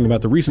Hamill talking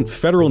about the recent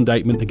federal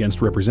indictment against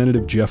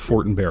Representative Jeff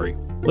Fortenberry.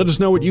 Let us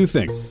know what you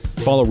think.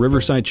 Follow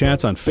Riverside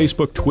Chats on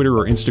Facebook, Twitter,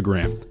 or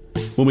Instagram.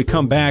 When we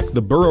come back,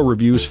 the Burrow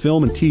Review's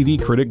film and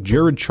TV critic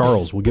Jared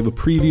Charles will give a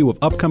preview of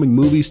upcoming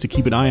movies to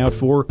keep an eye out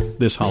for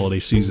this holiday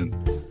season.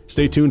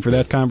 Stay tuned for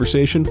that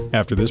conversation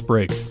after this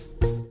break.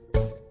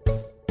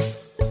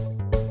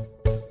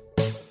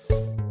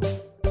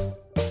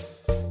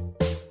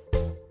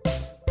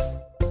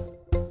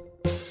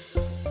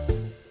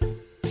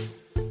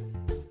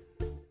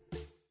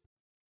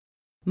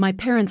 My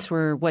parents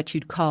were what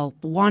you'd call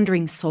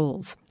wandering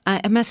souls.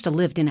 I must have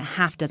lived in a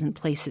half dozen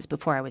places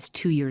before I was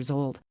 2 years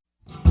old.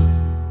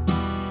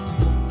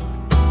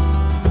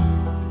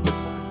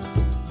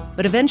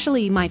 But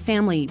eventually, my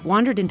family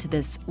wandered into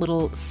this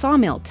little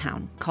sawmill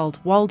town called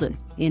Walden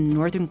in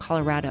northern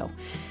Colorado.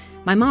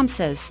 My mom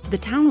says the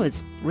town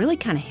was really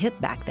kind of hip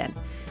back then.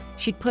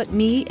 She'd put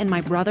me and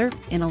my brother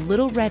in a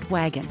little red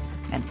wagon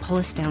and pull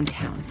us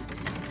downtown.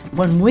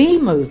 When we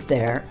moved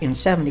there in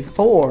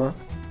 '74,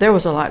 there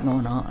was a lot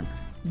going on.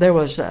 There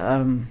was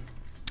an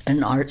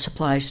art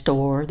supply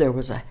store, there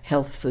was a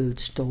health food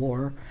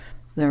store,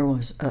 there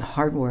was a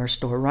hardware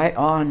store right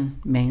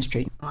on Main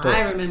Street.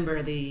 I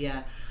remember the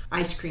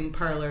ice cream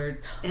parlor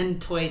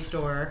and toy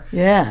store.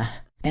 Yeah,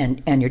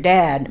 and your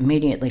dad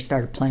immediately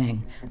started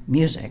playing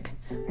music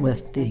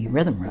with the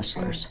Rhythm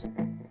Wrestlers.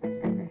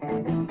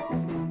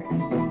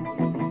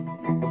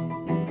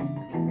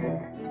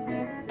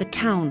 The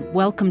town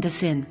welcomed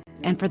us in,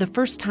 and for the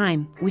first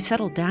time, we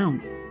settled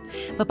down.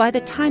 But by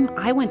the time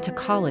I went to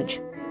college,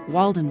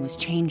 Walden was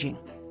changing,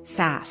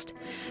 fast.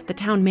 The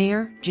town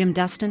mayor, Jim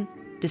Dustin,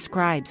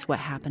 describes what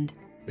happened.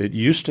 It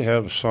used to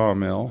have a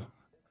sawmill.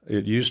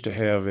 It used to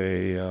have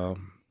a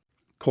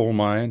coal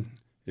mine.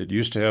 It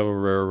used to have a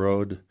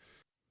railroad.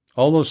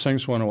 All those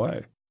things went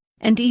away.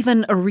 And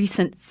even a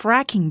recent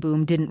fracking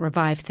boom didn't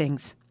revive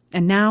things.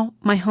 And now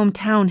my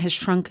hometown has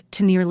shrunk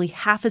to nearly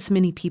half as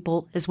many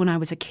people as when I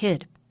was a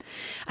kid.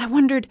 I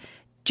wondered,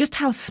 just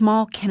how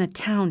small can a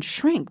town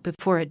shrink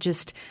before it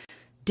just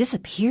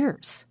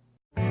disappears?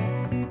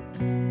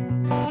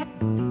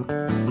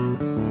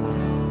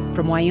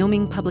 From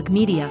Wyoming Public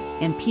Media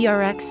and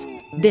PRX,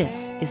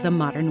 this is The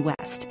Modern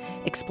West,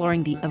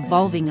 exploring the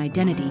evolving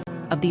identity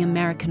of the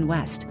American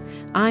West.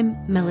 I'm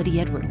Melody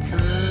Edwards.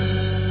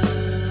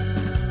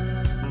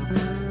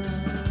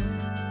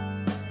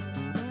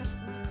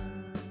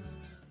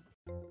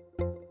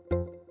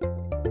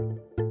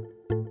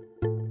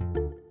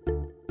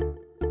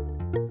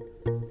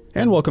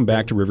 And welcome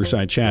back to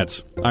Riverside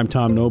Chats. I'm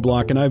Tom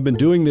Knobloch, and I've been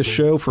doing this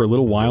show for a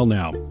little while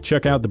now.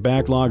 Check out the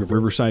backlog of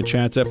Riverside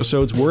Chats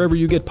episodes wherever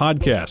you get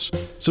podcasts.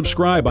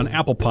 Subscribe on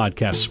Apple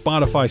Podcasts,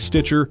 Spotify,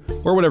 Stitcher,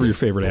 or whatever your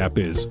favorite app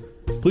is.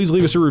 Please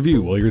leave us a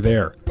review while you're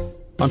there.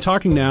 I'm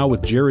talking now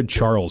with Jared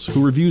Charles,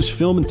 who reviews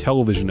film and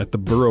television at the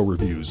Burrow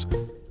Reviews.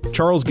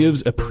 Charles gives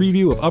a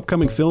preview of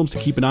upcoming films to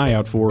keep an eye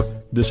out for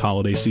this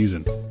holiday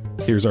season.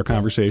 Here's our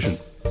conversation.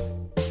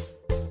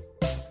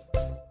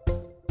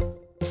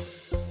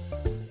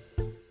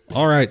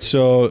 All right,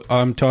 so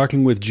I'm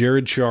talking with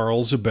Jared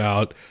Charles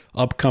about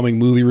upcoming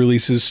movie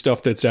releases,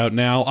 stuff that's out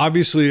now.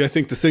 Obviously, I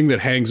think the thing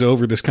that hangs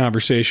over this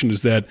conversation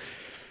is that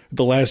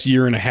the last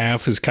year and a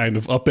half has kind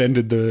of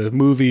upended the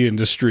movie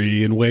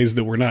industry in ways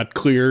that were not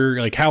clear.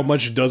 Like, how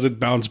much does it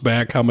bounce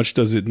back? How much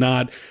does it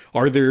not?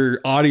 Are there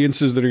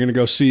audiences that are going to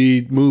go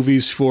see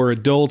movies for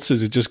adults?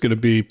 Is it just going to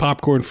be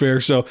popcorn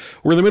fare? So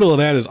we're in the middle of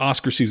that as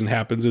Oscar season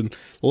happens. And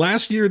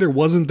last year, there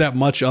wasn't that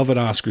much of an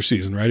Oscar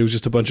season, right? It was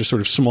just a bunch of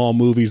sort of small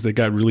movies that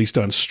got released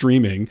on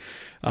streaming.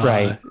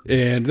 Right.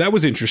 And that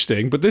was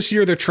interesting. But this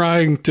year, they're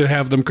trying to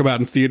have them come out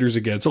in theaters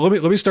again. So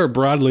let me start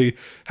broadly.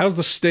 How's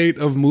the state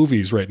of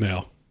movies right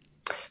now?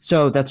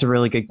 So that's a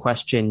really good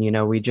question. You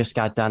know, we just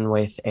got done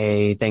with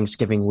a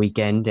Thanksgiving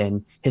weekend,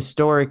 and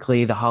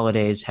historically the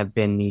holidays have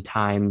been the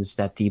times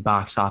that the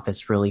box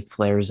office really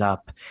flares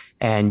up,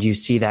 and you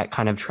see that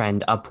kind of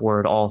trend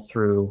upward all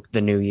through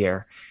the new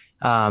year.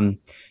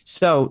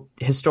 So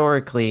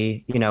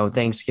historically, you know,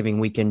 Thanksgiving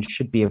weekend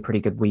should be a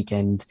pretty good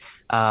weekend.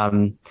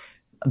 The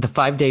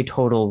 5-day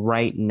total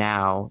right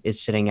now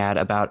is sitting at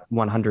about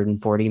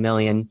 140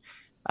 million.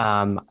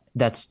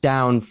 That's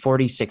down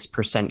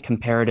 46%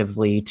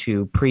 comparatively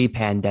to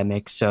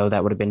pre-pandemic. So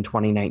that would have been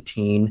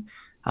 2019.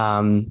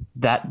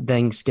 That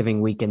Thanksgiving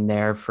weekend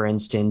there, for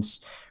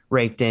instance,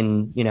 raked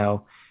in, you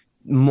know,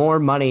 more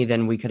money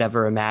than we could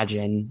ever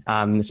imagine,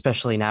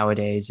 especially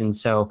nowadays. And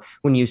so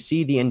when you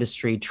see the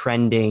industry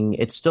trending,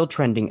 it's still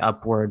trending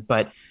upward,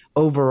 but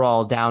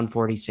overall down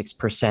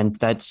 46%,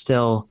 that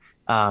still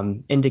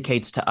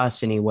indicates to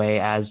us anyway,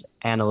 as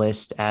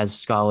analysts, as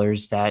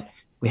scholars, that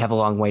we have a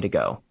long way to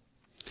go.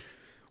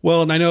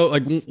 Well, and I know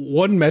like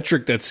one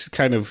metric that's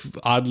kind of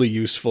oddly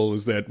useful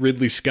is that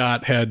Ridley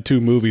Scott had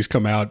 2 movies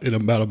come out in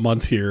about a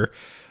month here.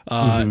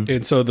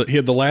 And so he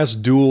had the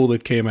last Duel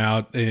that came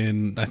out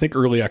in, I think,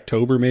 early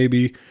October,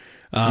 maybe.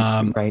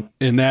 Right.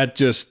 And that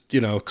just,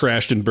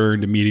 crashed and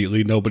burned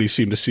immediately. Nobody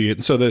seemed to see it.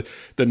 And so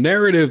the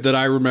narrative that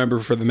I remember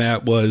from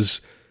that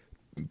was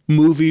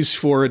movies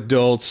for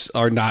adults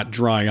are not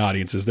drawing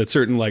audiences. That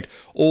certain like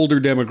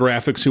older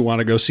demographics who want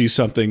to go see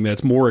something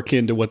that's more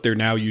akin to what they're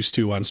now used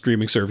to on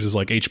streaming services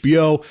like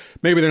HBO,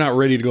 maybe they're not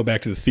ready to go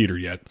back to the theater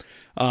yet.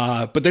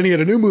 But then he had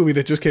a new movie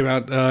that just came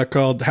out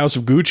called House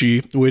of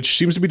Gucci, which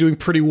seems to be doing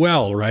pretty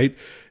well, right?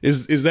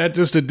 Is that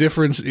just a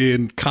difference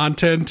in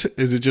content?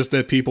 Is it just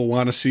that people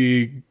want to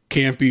see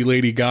campy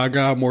Lady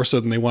Gaga more so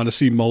than they want to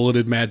see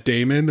mulleted Matt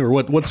Damon, or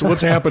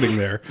what's happening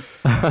there?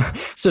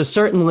 So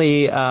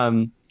certainly,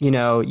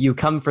 you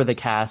come for the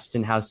cast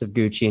in House of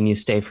Gucci and you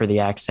stay for the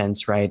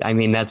accents, right? I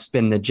mean, that's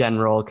been the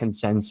general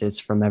consensus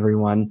from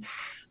everyone.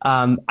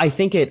 I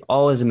think it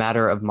all is a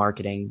matter of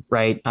marketing,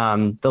 right?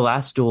 The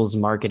Last Duel's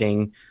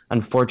marketing,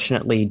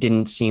 unfortunately,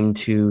 didn't seem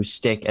to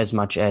stick as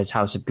much as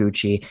House of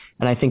Gucci.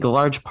 And I think a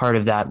large part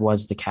of that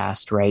was the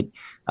cast, right?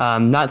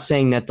 Not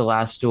saying that The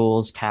Last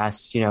Duel's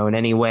cast, in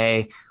any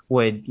way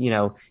would,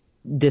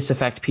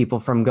 disaffect people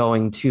from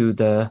going to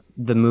the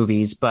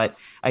movies. But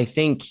I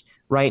think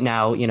right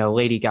now,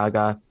 Lady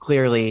Gaga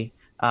clearly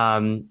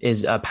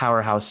is a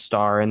powerhouse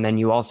star. And then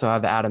you also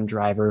have Adam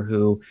Driver,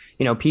 who,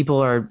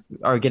 people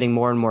are getting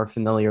more and more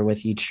familiar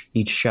with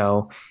each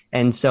show.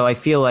 And so I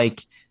feel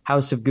like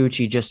House of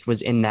Gucci just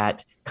was in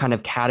that kind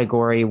of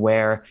category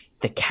where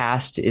the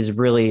cast is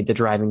really the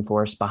driving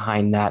force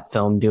behind that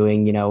film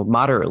doing,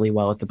 moderately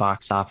well at the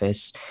box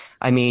office.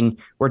 I mean,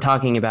 we're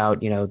talking about,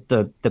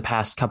 the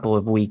past couple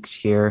of weeks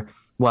here.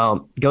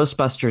 Well,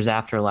 Ghostbusters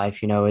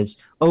Afterlife, is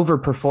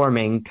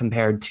overperforming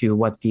compared to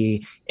what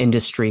the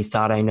industry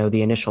thought. I know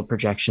the initial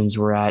projections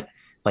were at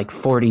like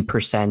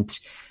 40%,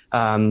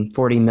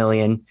 40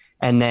 million.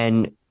 And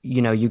then,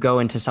 you go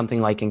into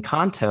something like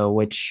Encanto,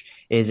 which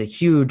is a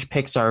huge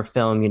Pixar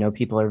film.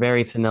 People are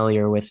very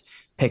familiar with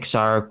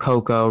Pixar,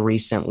 Coco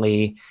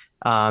recently.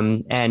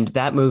 And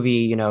that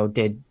movie,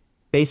 did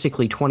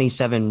basically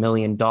 $27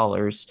 million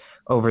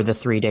over the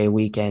 3-day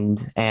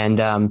weekend.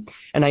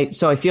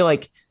 So I feel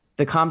like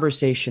the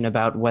conversation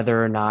about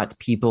whether or not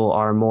people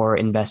are more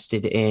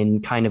invested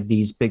in kind of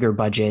these bigger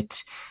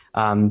budget,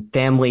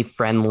 family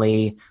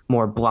friendly,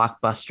 more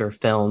blockbuster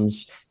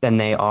films than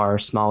they are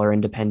smaller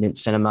independent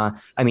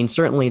cinema. I mean,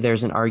 certainly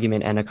there's an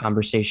argument and a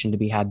conversation to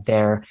be had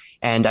there.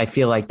 And I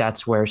feel like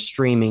that's where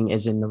streaming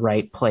is in the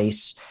right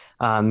place.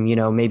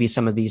 Maybe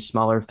some of these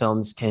smaller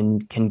films can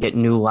get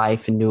new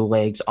life and new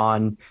legs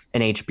on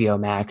an HBO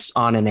Max,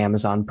 on an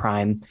Amazon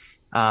Prime.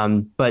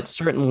 But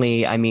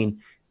certainly, I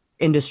mean,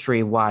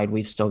 industry-wide,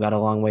 we've still got a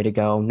long way to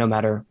go, no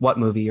matter what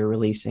movie you're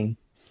releasing.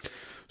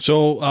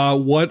 So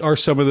what are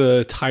some of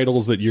the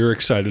titles that you're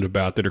excited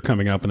about that are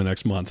coming up in the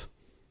next month?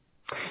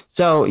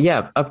 So,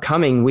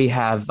 upcoming, we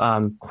have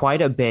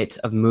quite a bit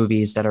of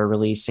movies that are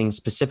releasing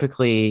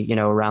specifically,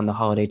 around the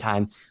holiday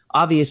time.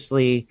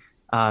 Obviously,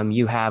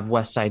 you have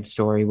West Side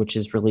Story, which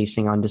is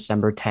releasing on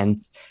December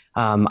 10th.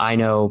 I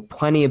know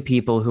plenty of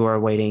people who are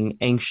waiting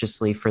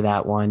anxiously for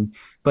that one.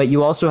 But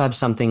you also have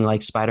something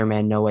like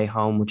Spider-Man No Way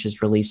Home, which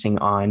is releasing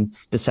on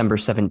December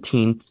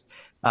 17th.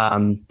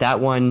 That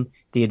one,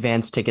 the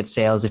advanced ticket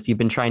sales, if you've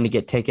been trying to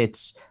get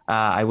tickets,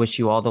 I wish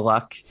you all the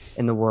luck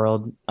in the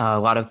world.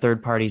 A lot of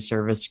third-party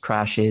service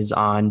crashes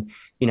on,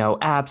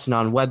 apps and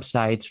on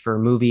websites for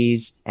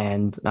movies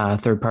and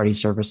third-party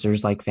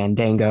servicers like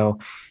Fandango.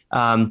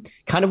 Kind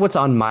of what's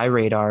on my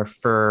radar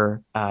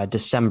for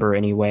December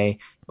anyway.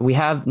 We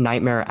have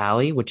Nightmare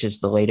Alley, which is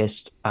the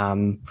latest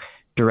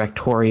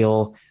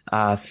directorial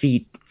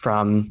feat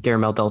from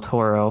Guillermo del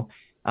Toro.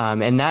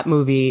 And that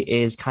movie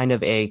is kind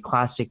of a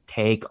classic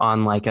take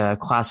on like a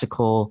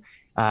classical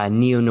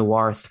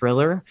neo-noir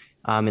thriller.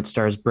 It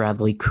stars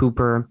Bradley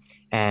Cooper,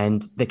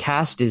 and the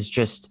cast is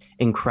just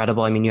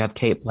incredible. I mean, you have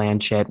Cate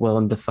Blanchett,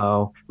 Willem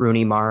Dafoe,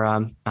 Rooney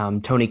Mara,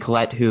 Toni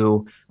Collette,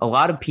 who a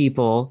lot of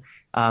people,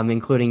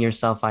 including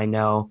yourself, I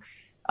know,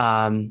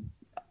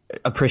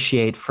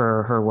 appreciate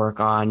for her work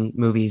on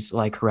movies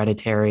like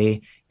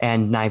Hereditary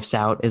and Knives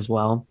Out as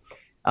well.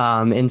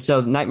 And so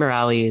Nightmare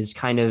Alley is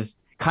kind of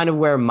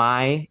where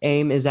my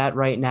aim is at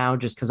right now,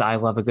 just because I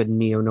love a good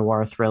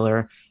neo-noir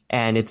thriller,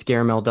 and it's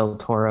Guillermo del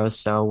Toro,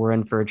 so we're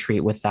in for a treat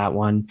with that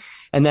one.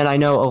 And then I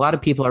know a lot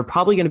of people are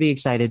probably going to be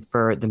excited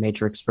for The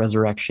Matrix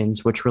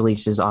Resurrections, which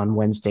releases on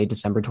Wednesday,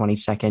 December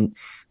 22nd.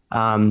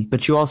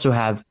 But you also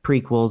have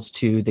prequels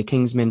to the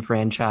Kingsman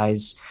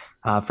franchise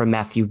from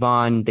Matthew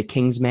Vaughn, The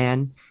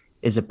Kingsman,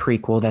 is a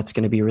prequel that's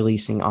going to be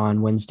releasing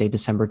on Wednesday,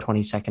 December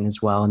 22nd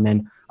as well. And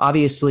then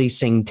obviously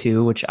Sing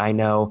 2, which I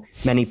know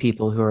many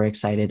people who are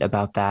excited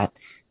about that.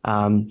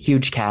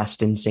 Huge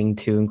cast in Sing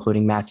 2,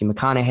 including Matthew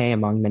McConaughey,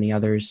 among many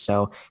others.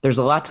 So there's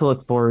a lot to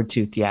look forward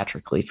to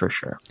theatrically for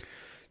sure.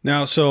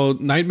 Now, so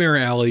Nightmare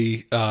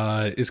Alley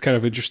is kind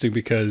of interesting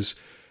because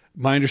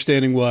my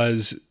understanding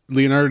was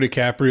Leonardo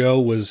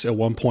DiCaprio was at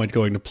one point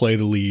going to play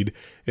the lead,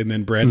 and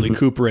then Bradley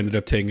Cooper ended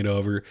up taking it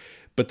over.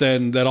 But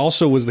then that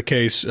also was the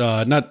case,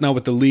 not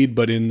with the lead,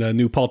 but in the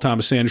new Paul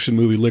Thomas Anderson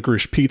movie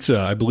Licorice Pizza.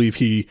 I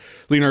believe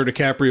Leonardo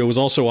DiCaprio was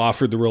also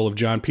offered the role of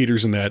John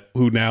Peters in that,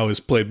 who now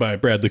is played by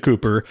Bradley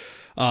Cooper.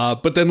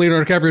 But then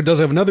Leonardo DiCaprio does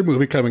have another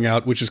movie coming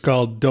out, which is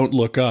called Don't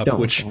Look Up,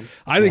 which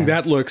I think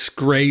that looks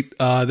great.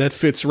 That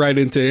fits right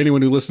into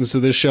anyone who listens to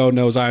this show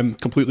knows I'm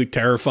completely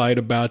terrified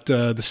about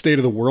the state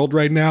of the world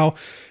right now.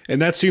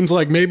 And that seems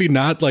like maybe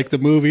not like the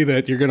movie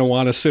that you're going to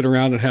want to sit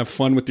around and have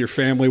fun with your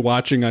family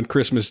watching on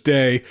Christmas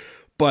Day.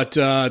 But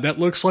that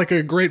looks like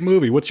a great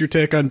movie. What's your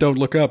take on Don't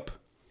Look Up?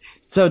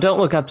 So Don't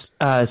Look Up's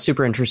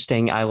super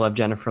interesting. I love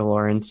Jennifer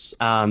Lawrence.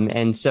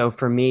 And so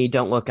for me,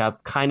 Don't Look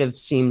Up kind of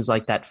seems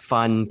like that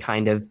fun,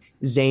 kind of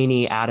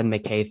zany Adam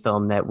McKay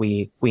film that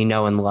we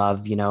know and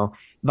love. You know,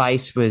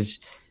 Vice was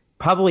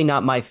probably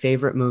not my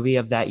favorite movie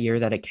of that year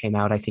that it came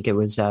out. I think it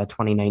was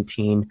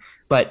 2019.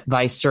 But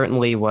Vice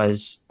certainly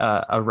was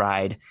a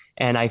ride.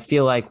 And I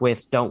feel like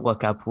with Don't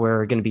Look Up,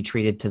 we're going to be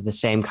treated to the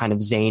same kind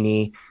of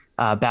zany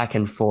back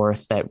and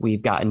forth that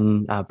we've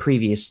gotten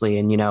previously.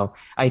 And, you know,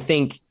 I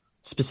think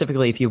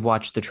specifically if you've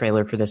watched the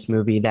trailer for this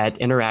movie, that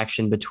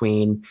interaction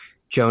between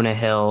Jonah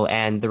Hill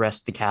and the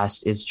rest of the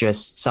cast is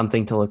just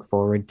something to look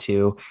forward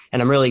to. And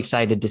I'm really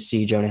excited to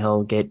see Jonah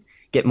Hill get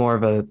more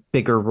of a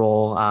bigger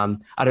role.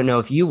 I don't know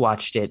if you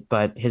watched it,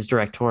 but his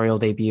directorial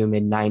debut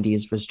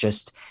mid-90s was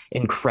just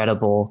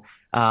incredible.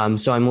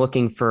 So I'm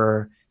looking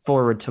forward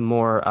to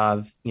more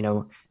of, you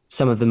know,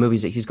 some of the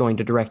movies that he's going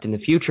to direct in the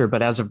future.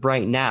 But as of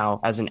right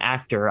now, as an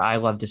actor, I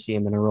love to see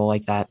him in a role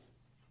like that.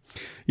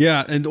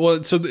 Yeah. And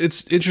well, so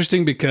it's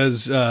interesting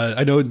because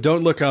I know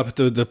Don't Look Up,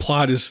 the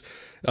plot is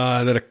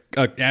that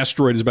an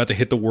asteroid is about to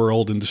hit the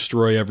world and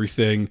destroy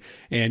everything.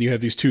 And you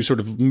have these two sort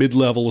of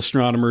mid-level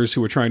astronomers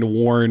who are trying to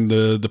warn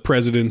the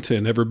president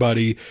and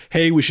everybody,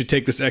 hey, we should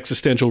take this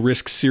existential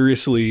risk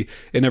seriously.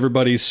 And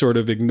everybody's sort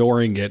of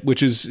ignoring it,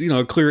 which is, you know,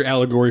 a clear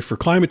allegory for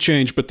climate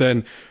change. But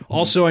then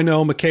also I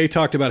know McKay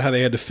talked about how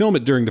they had to film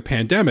it during the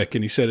pandemic.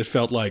 And he said it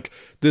felt like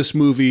this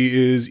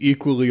movie is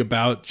equally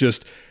about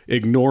just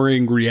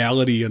ignoring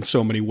reality in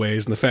so many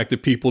ways, and the fact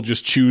that people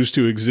just choose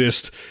to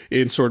exist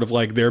in sort of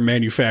like their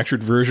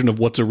manufactured version of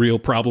what's a real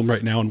problem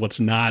right now and what's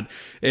not.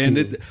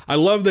 And I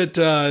love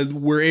that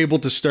we're able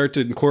to start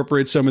to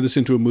incorporate some of this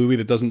into a movie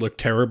that doesn't look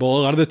terrible.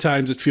 A lot of the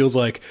times it feels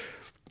like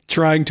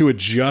trying to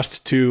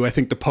adjust to, I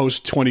think, the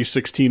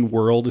post-2016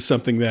 world is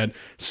something that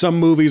some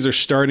movies are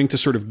starting to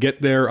sort of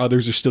get there.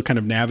 Others are still kind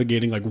of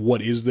navigating, like,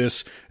 what is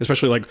this?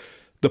 Especially like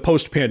the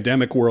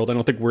post-pandemic world. I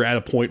don't think we're at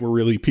a point where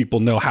really people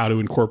know how to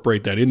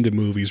incorporate that into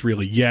movies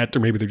really yet, or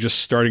maybe they're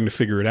just starting to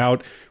figure it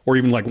out, or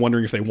even like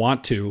wondering if they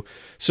want to.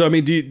 So, I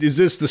mean, is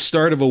this the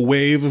start of a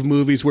wave of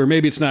movies where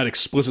maybe it's not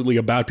explicitly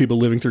about people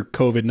living through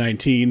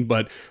COVID-19,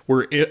 but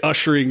we're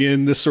ushering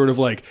in this sort of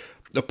like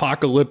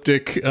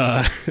apocalyptic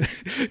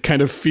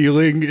kind of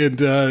feeling?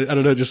 And I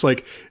don't know, just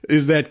like,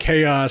 is that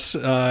chaos?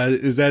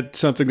 Is that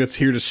something that's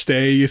here to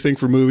stay, you think,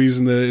 for movies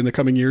in the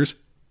coming years?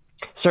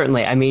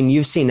 Certainly. I mean,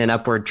 you've seen an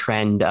upward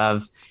trend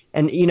of,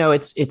 and, you know,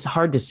 it's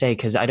hard to say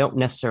because I don't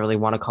necessarily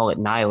want to call it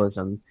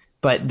nihilism,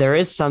 but there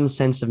is some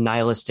sense of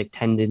nihilistic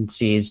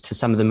tendencies to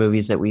some of the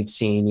movies that we've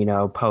seen, you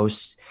know,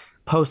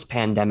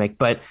 post-pandemic.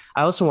 But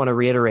I also want to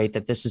reiterate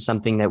that this is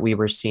something that we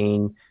were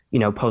seeing, you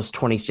know, post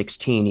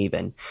 2016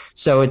 even.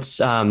 So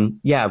it's,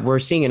 we're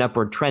seeing an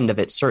upward trend of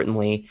it,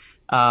 certainly.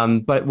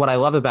 But what I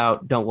love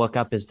about Don't Look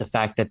Up is the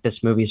fact that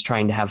this movie is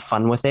trying to have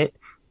fun with it.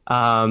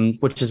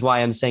 Which is why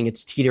I'm saying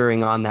it's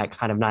teetering on that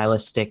kind of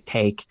nihilistic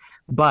take.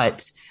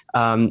 But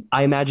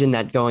I imagine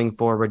that going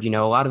forward, you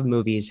know, a lot of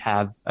movies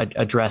have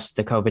addressed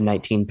the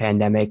COVID-19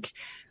 pandemic.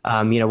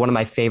 You know, one of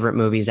my favorite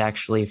movies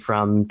actually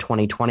from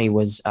 2020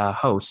 was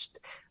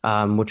Host,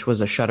 which was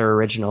a Shudder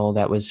original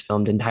that was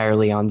filmed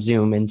entirely on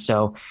Zoom. And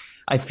so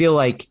I feel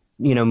like,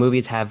 you know,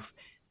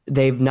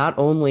 they've not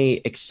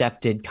only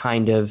accepted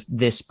kind of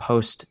this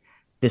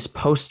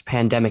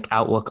post-pandemic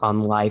outlook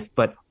on life,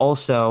 but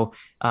also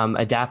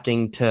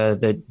adapting to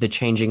the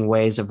changing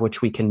ways of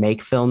which we can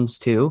make films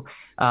too.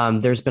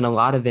 There's been a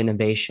lot of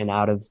innovation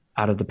out of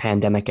the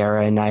pandemic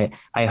era, and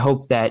I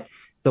hope that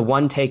the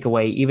one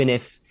takeaway, even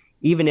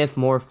if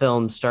more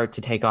films start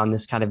to take on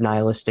this kind of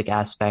nihilistic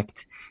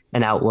aspect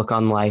and outlook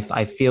on life,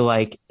 I feel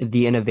like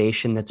the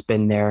innovation that's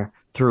been there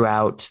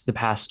throughout the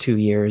past 2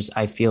 years,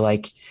 I feel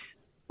like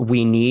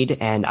we need,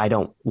 and I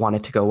don't want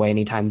it to go away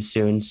anytime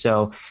soon.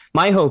 So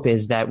my hope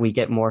is that we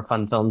get more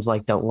fun films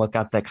like Don't Look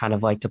Up that kind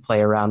of like to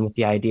play around with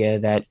the idea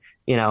that,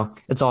 you know,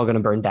 it's all going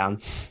to burn down.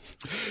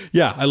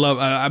 Yeah,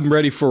 I'm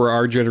ready for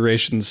our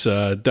generation's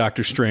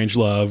Dr.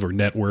 Strangelove or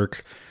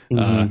Network.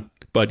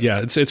 But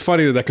yeah, it's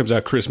funny that comes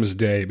out Christmas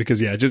Day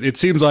because it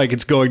seems like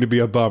it's going to be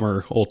a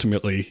bummer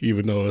ultimately,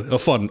 even though a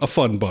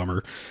fun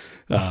bummer.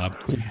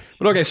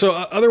 But okay, so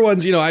other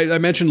ones, I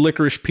mentioned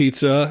Licorice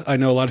Pizza. I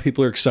know a lot of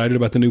people are excited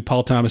about the new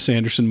Paul Thomas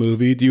Anderson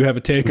movie. Do you have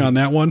a take on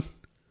that one?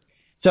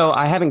 So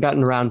I haven't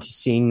gotten around to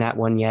seeing that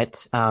one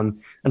yet.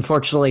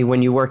 Unfortunately,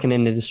 when you work in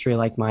an industry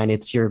like mine,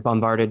 you're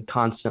bombarded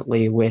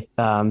constantly with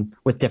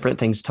different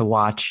things to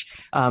watch.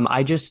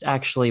 I just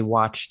actually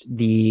watched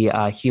the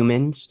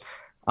Humans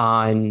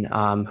on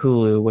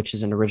Hulu, which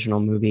is an original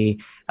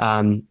movie,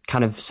 kind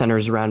of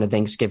centers around a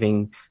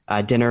Thanksgiving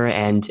dinner,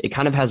 and it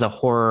kind of has a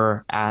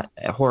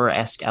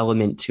horror-esque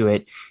element to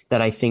it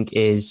that I think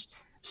is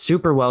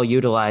super well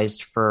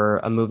utilized for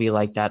a movie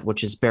like that,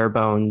 which is bare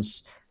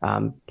bones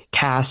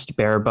cast,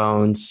 bare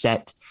bones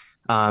set.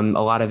 A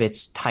lot of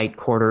it's tight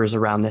quarters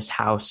around this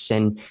house,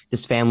 and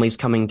this family's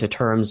coming to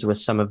terms with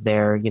some of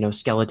their,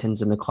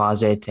 skeletons in the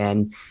closet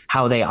and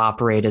how they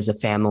operate as a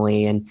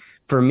family. And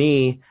for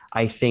me,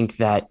 I think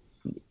that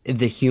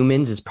The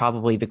Humans is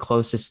probably the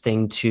closest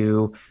thing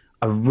to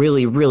a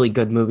really, really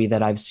good movie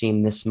that I've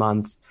seen this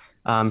month.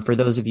 For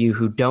those of you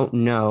who don't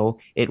know,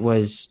 it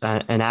was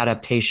an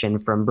adaptation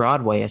from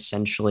Broadway,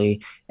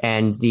 essentially.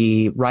 And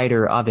the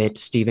writer of it,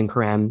 Stephen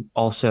Karam,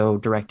 also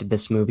directed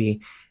this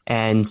movie.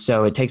 And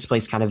so it takes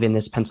place kind of in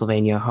this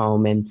Pennsylvania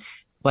home. And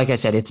like I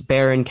said, it's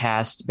barren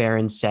cast,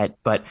 barren set,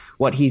 but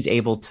what he's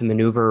able to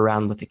maneuver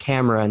around with the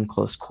camera in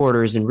close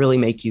quarters and really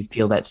make you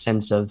feel that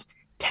sense of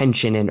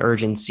tension and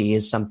urgency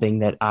is something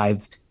that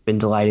I've been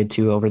delighted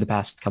to over the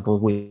past couple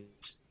of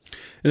weeks.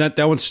 And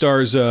that one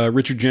stars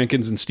Richard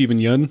Jenkins and Stephen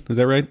Yeun. Is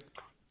that right?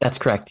 That's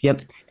correct.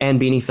 Yep.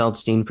 And Beanie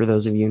Feldstein, for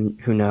those of you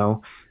who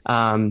know.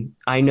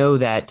 I know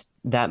that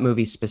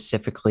movie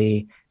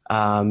specifically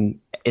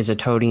is a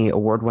Tony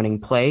Award-winning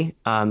play.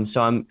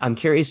 So I'm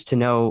curious to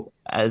know,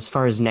 as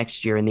far as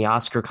next year in the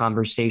Oscar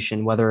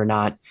conversation, whether or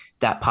not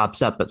that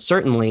pops up. But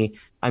certainly,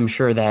 I'm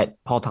sure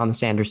that Paul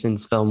Thomas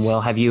Anderson's film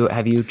will. Have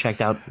you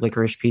checked out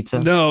Licorice Pizza?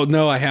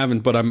 No, I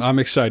haven't. But I'm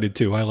excited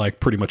too. I like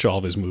pretty much all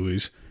of his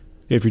movies.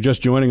 If you're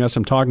just joining us,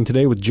 I'm talking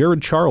today with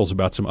Jared Charles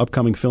about some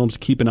upcoming films to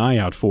keep an eye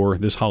out for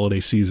this holiday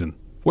season.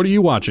 What are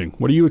you watching?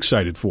 What are you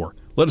excited for?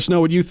 Let us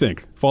know what you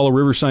think. Follow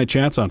Riverside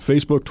Chats on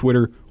Facebook,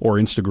 Twitter, or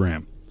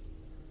Instagram.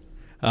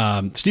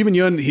 Stephen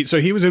Yeun,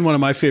 he was in one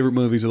of my favorite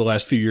movies of the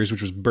last few years,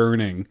 which was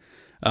Burning.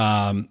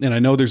 And I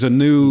know there's a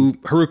new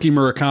Haruki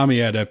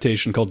Murakami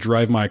adaptation called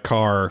Drive My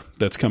Car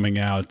that's coming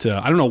out.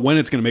 I don't know when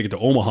it's going to make it to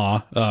Omaha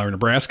or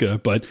Nebraska,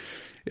 but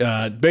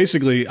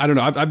basically, I don't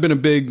know. I've been a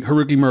big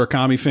Haruki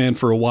Murakami fan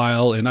for a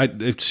while,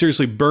 and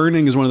seriously,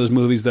 Burning is one of those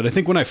movies that I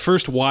think when I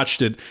first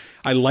watched it,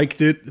 I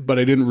liked it, but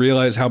I didn't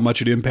realize how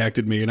much it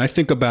impacted me. And I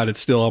think about it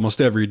still almost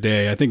every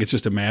day. I think it's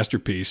just a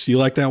masterpiece. You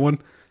like that one?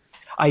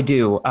 I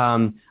do.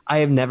 I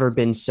have never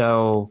been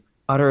so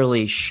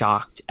utterly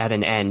shocked at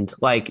an end.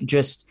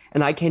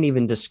 And I can't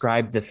even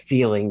describe the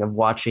feeling of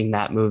watching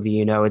that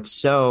movie. It's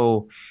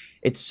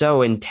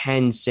so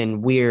intense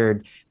and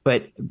weird,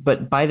 but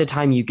by the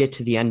time you get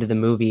to the end of the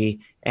movie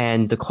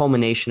and the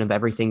culmination of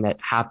everything that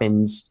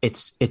happens,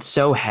 it's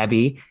so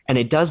heavy, and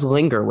it does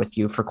linger with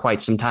you for quite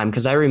some time.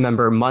 Because I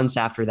remember months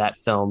after that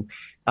film,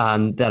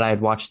 that I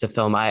had watched the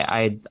film,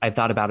 I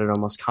thought about it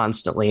almost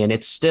constantly, and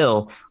it's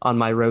still on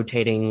my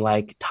rotating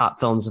top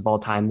films of all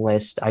time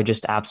list. I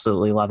just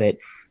absolutely love it.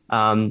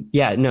 Stephen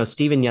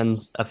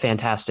Yeun's a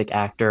fantastic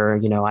actor.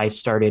 I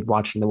started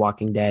watching The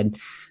Walking Dead,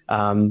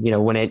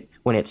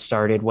 when it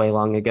started way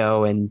long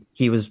ago, and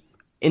he was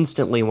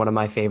instantly one of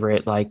my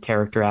favorite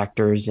character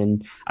actors.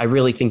 And I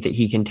really think that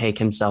he can take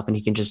himself and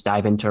he can just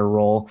dive into a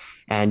role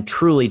and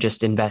truly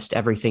just invest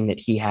everything that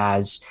he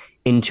has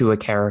into a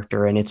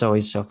character. And it's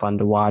always so fun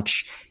to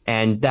watch.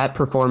 And that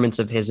performance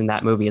of his in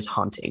that movie is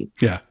haunting.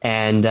 Yeah.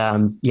 And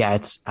I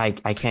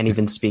can't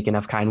even speak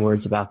enough kind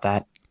words about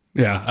that.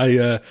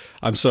 Yeah,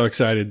 I'm so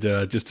excited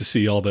just to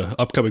see all the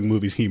upcoming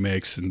movies he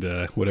makes and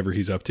whatever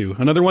he's up to.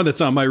 Another one that's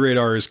on my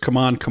radar is Come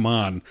On, Come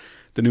On,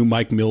 the new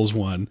Mike Mills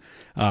one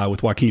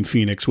with Joaquin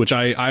Phoenix, which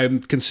I'm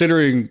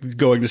considering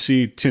going to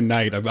see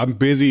tonight. I'm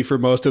busy for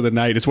most of the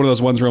night. It's one of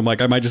those ones where I'm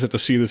like, I might just have to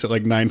see this at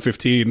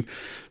 9:15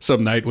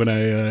 some night when I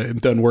am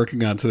done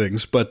working on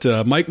things. But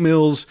Mike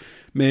Mills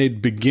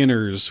made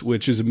Beginners,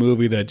 which is a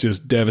movie that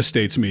just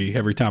devastates me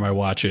every time I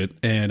watch it,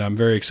 and I'm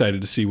very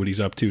excited to see what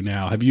he's up to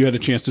now. Have you had a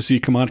chance to see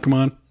Come On, Come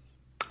On?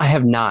 I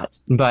have not,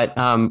 but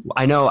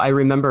I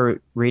remember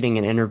reading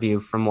an interview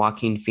from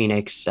Joaquin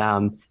Phoenix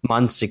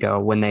months ago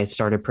when they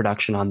started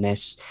production on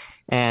this,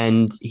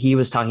 and he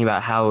was talking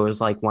about how it was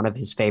one of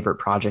his favorite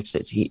projects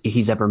that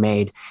he's ever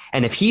made.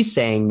 And if he's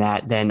saying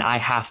that, then I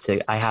have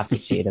to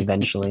see it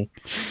eventually.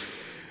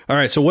 All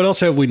right, so what else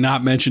have we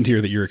not mentioned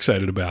here that you're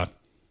excited about?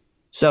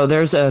 So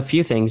there's a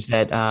few things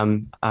that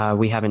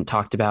we haven't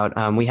talked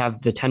about. We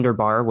have The Tender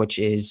Bar, which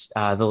is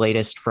the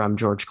latest from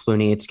George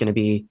Clooney. It's going to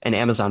be an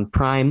Amazon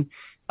Prime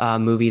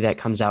movie that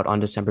comes out on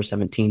December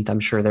 17th. I'm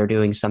sure they're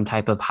doing some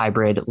type of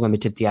hybrid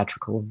limited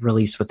theatrical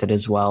release with it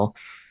as well.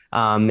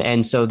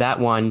 And so that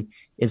one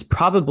is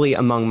probably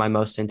among my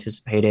most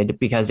anticipated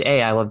because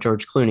I love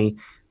George Clooney,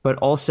 but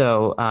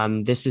also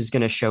this is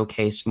going to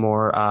showcase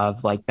more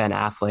of like Ben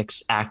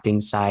Affleck's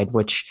acting side,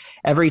 which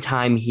every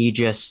time he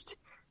just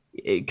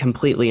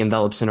completely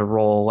envelops in a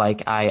role,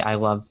 like I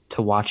love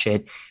to watch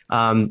it.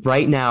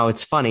 Right now,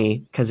 it's funny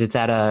because it's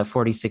at a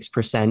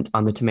 46%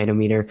 on the tomato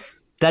meter.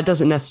 That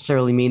doesn't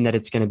necessarily mean that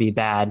it's going to be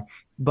bad,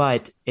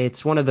 but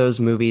it's one of those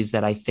movies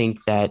that I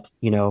think that,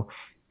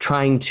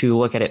 trying to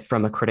look at it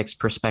from a critic's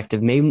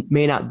perspective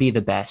may not be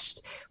the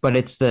best, but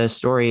it's the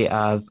story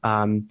of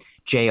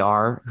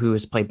JR, who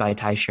is played by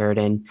Ty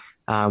Sheridan,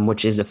 who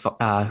is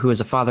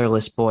a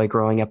fatherless boy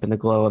growing up in the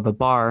glow of a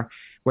bar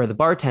where the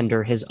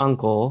bartender, his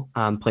uncle,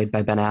 played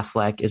by Ben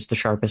Affleck, is the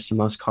sharpest and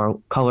most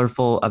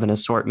colorful of an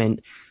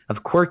assortment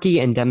of quirky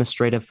and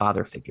demonstrative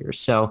father figures.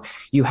 So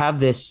you have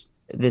this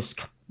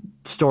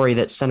story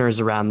that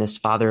centers around this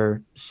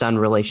father-son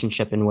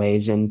relationship in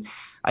ways, and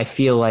I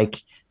feel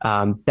like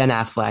Ben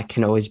Affleck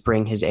can always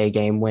bring his A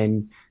game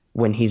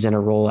when he's in a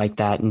role like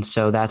that. And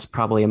so that's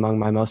probably among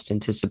my most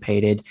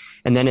anticipated.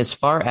 And then as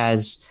far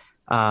as,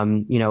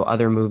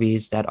 other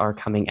movies that are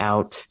coming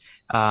out,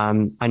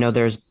 I know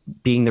there's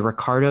Being the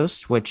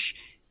Ricardos, which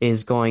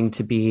is going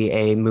to be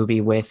a movie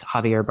with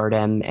Javier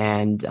Bardem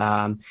and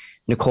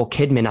Nicole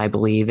Kidman, I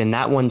believe. And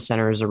that one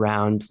centers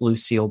around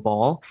Lucille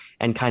Ball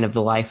and kind of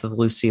the life of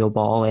Lucille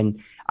Ball.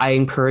 And I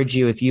encourage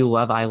you, if you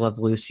love I Love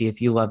Lucy,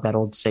 if you love that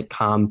old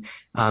sitcom,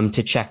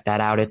 to check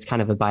that out. It's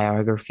kind of a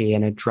biography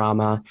and a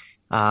drama.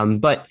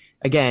 But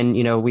again,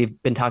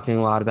 we've been talking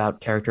a lot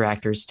about character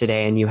actors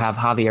today, and you have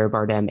Javier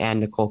Bardem and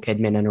Nicole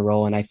Kidman in a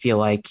role. And I feel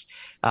like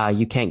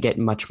you can't get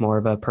much more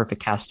of a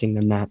perfect casting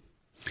than that.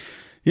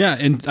 Yeah,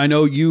 and I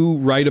know you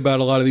write about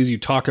a lot of these. You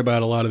talk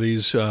about a lot of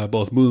these,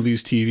 both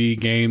movies, TV,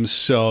 games.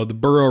 So the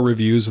Burrow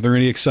reviews, are there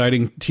any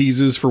exciting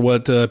teases for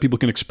what people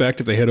can expect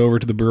if they head over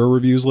to the Burrow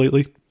reviews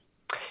lately?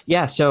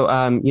 Yeah, so,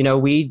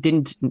 we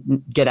didn't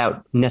get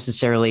out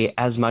necessarily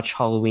as much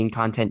Halloween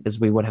content as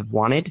we would have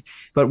wanted,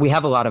 but we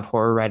have a lot of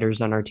horror writers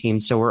on our team,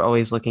 so we're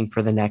always looking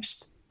for the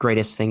next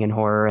greatest thing in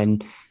horror,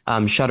 and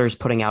Shudder's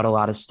putting out a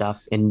lot of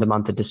stuff in the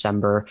month of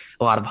December,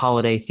 a lot of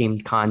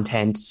holiday-themed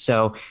content.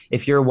 So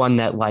if you're one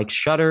that likes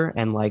Shudder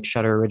and like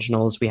Shudder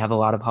Originals, we have a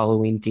lot of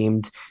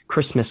Halloween-themed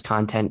Christmas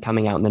content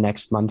coming out in the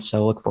next month,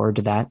 so look forward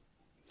to that.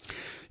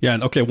 Yeah,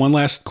 okay, one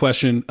last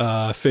question.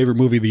 Favorite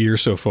movie of the year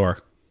so far?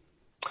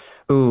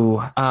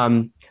 Ooh,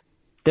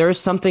 there's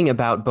something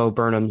about Bo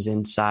Burnham's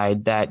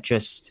Inside that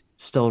just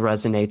still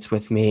resonates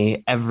with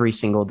me every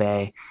single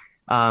day.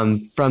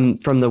 From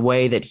the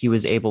way that he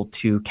was able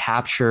to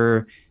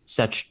capture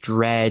such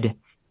dread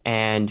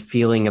and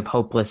feeling of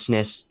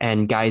hopelessness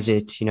and guise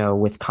it,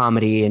 with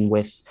comedy and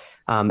with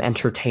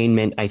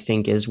entertainment, I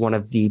think is one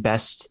of the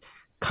best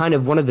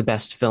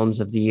films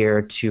of the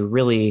year to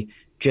really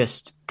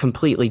just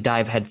completely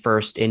dive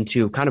headfirst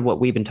into kind of what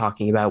we've been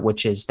talking about,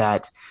 which is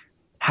that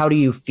how do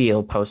you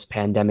feel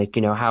post-pandemic?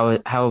 How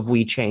have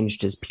we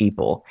changed as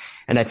people?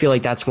 And I feel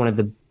like that's one of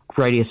the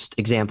greatest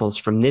examples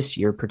from this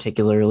year,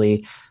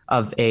 particularly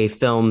of a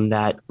film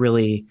that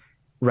really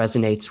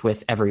resonates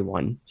with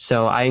everyone.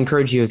 So I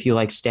encourage you, if you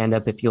like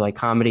stand-up, if you like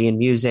comedy and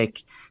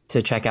music,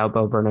 to check out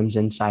Bo Burnham's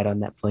Inside on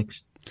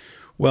Netflix.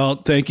 Well,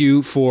 thank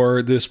you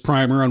for this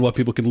primer on what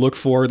people can look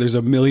for. There's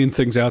a million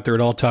things out there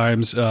at all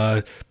times.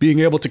 Being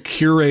able to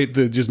curate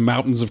the just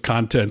mountains of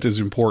content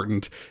is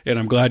important, and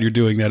I'm glad you're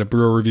doing that at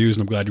Burrow Reviews,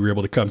 and I'm glad you were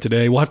able to come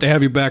today. We'll have to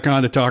have you back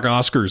on to talk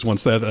Oscars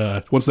once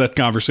that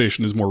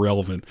conversation is more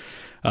relevant.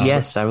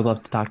 Yes, I would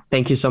love to talk.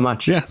 Thank you so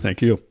much. Yeah,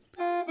 thank you.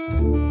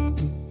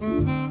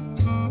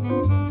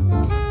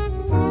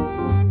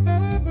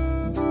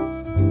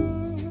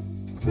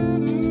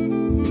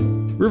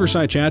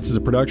 Riverside Chats is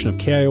a production of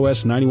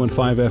KIOS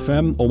 91.5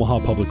 FM, Omaha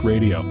Public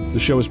Radio.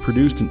 The show is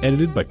produced and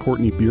edited by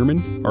Courtney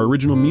Bierman. Our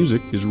original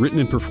music is written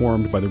and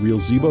performed by The Real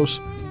Zebos.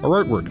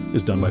 Our artwork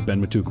is done by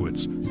Ben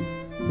Matukowicz.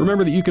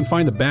 Remember that you can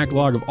find the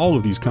backlog of all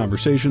of these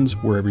conversations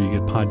wherever you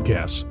get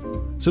podcasts.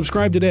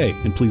 Subscribe today,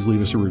 and please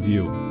leave us a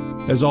review.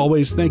 As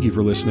always, thank you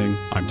for listening.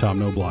 I'm Tom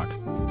Knobloch.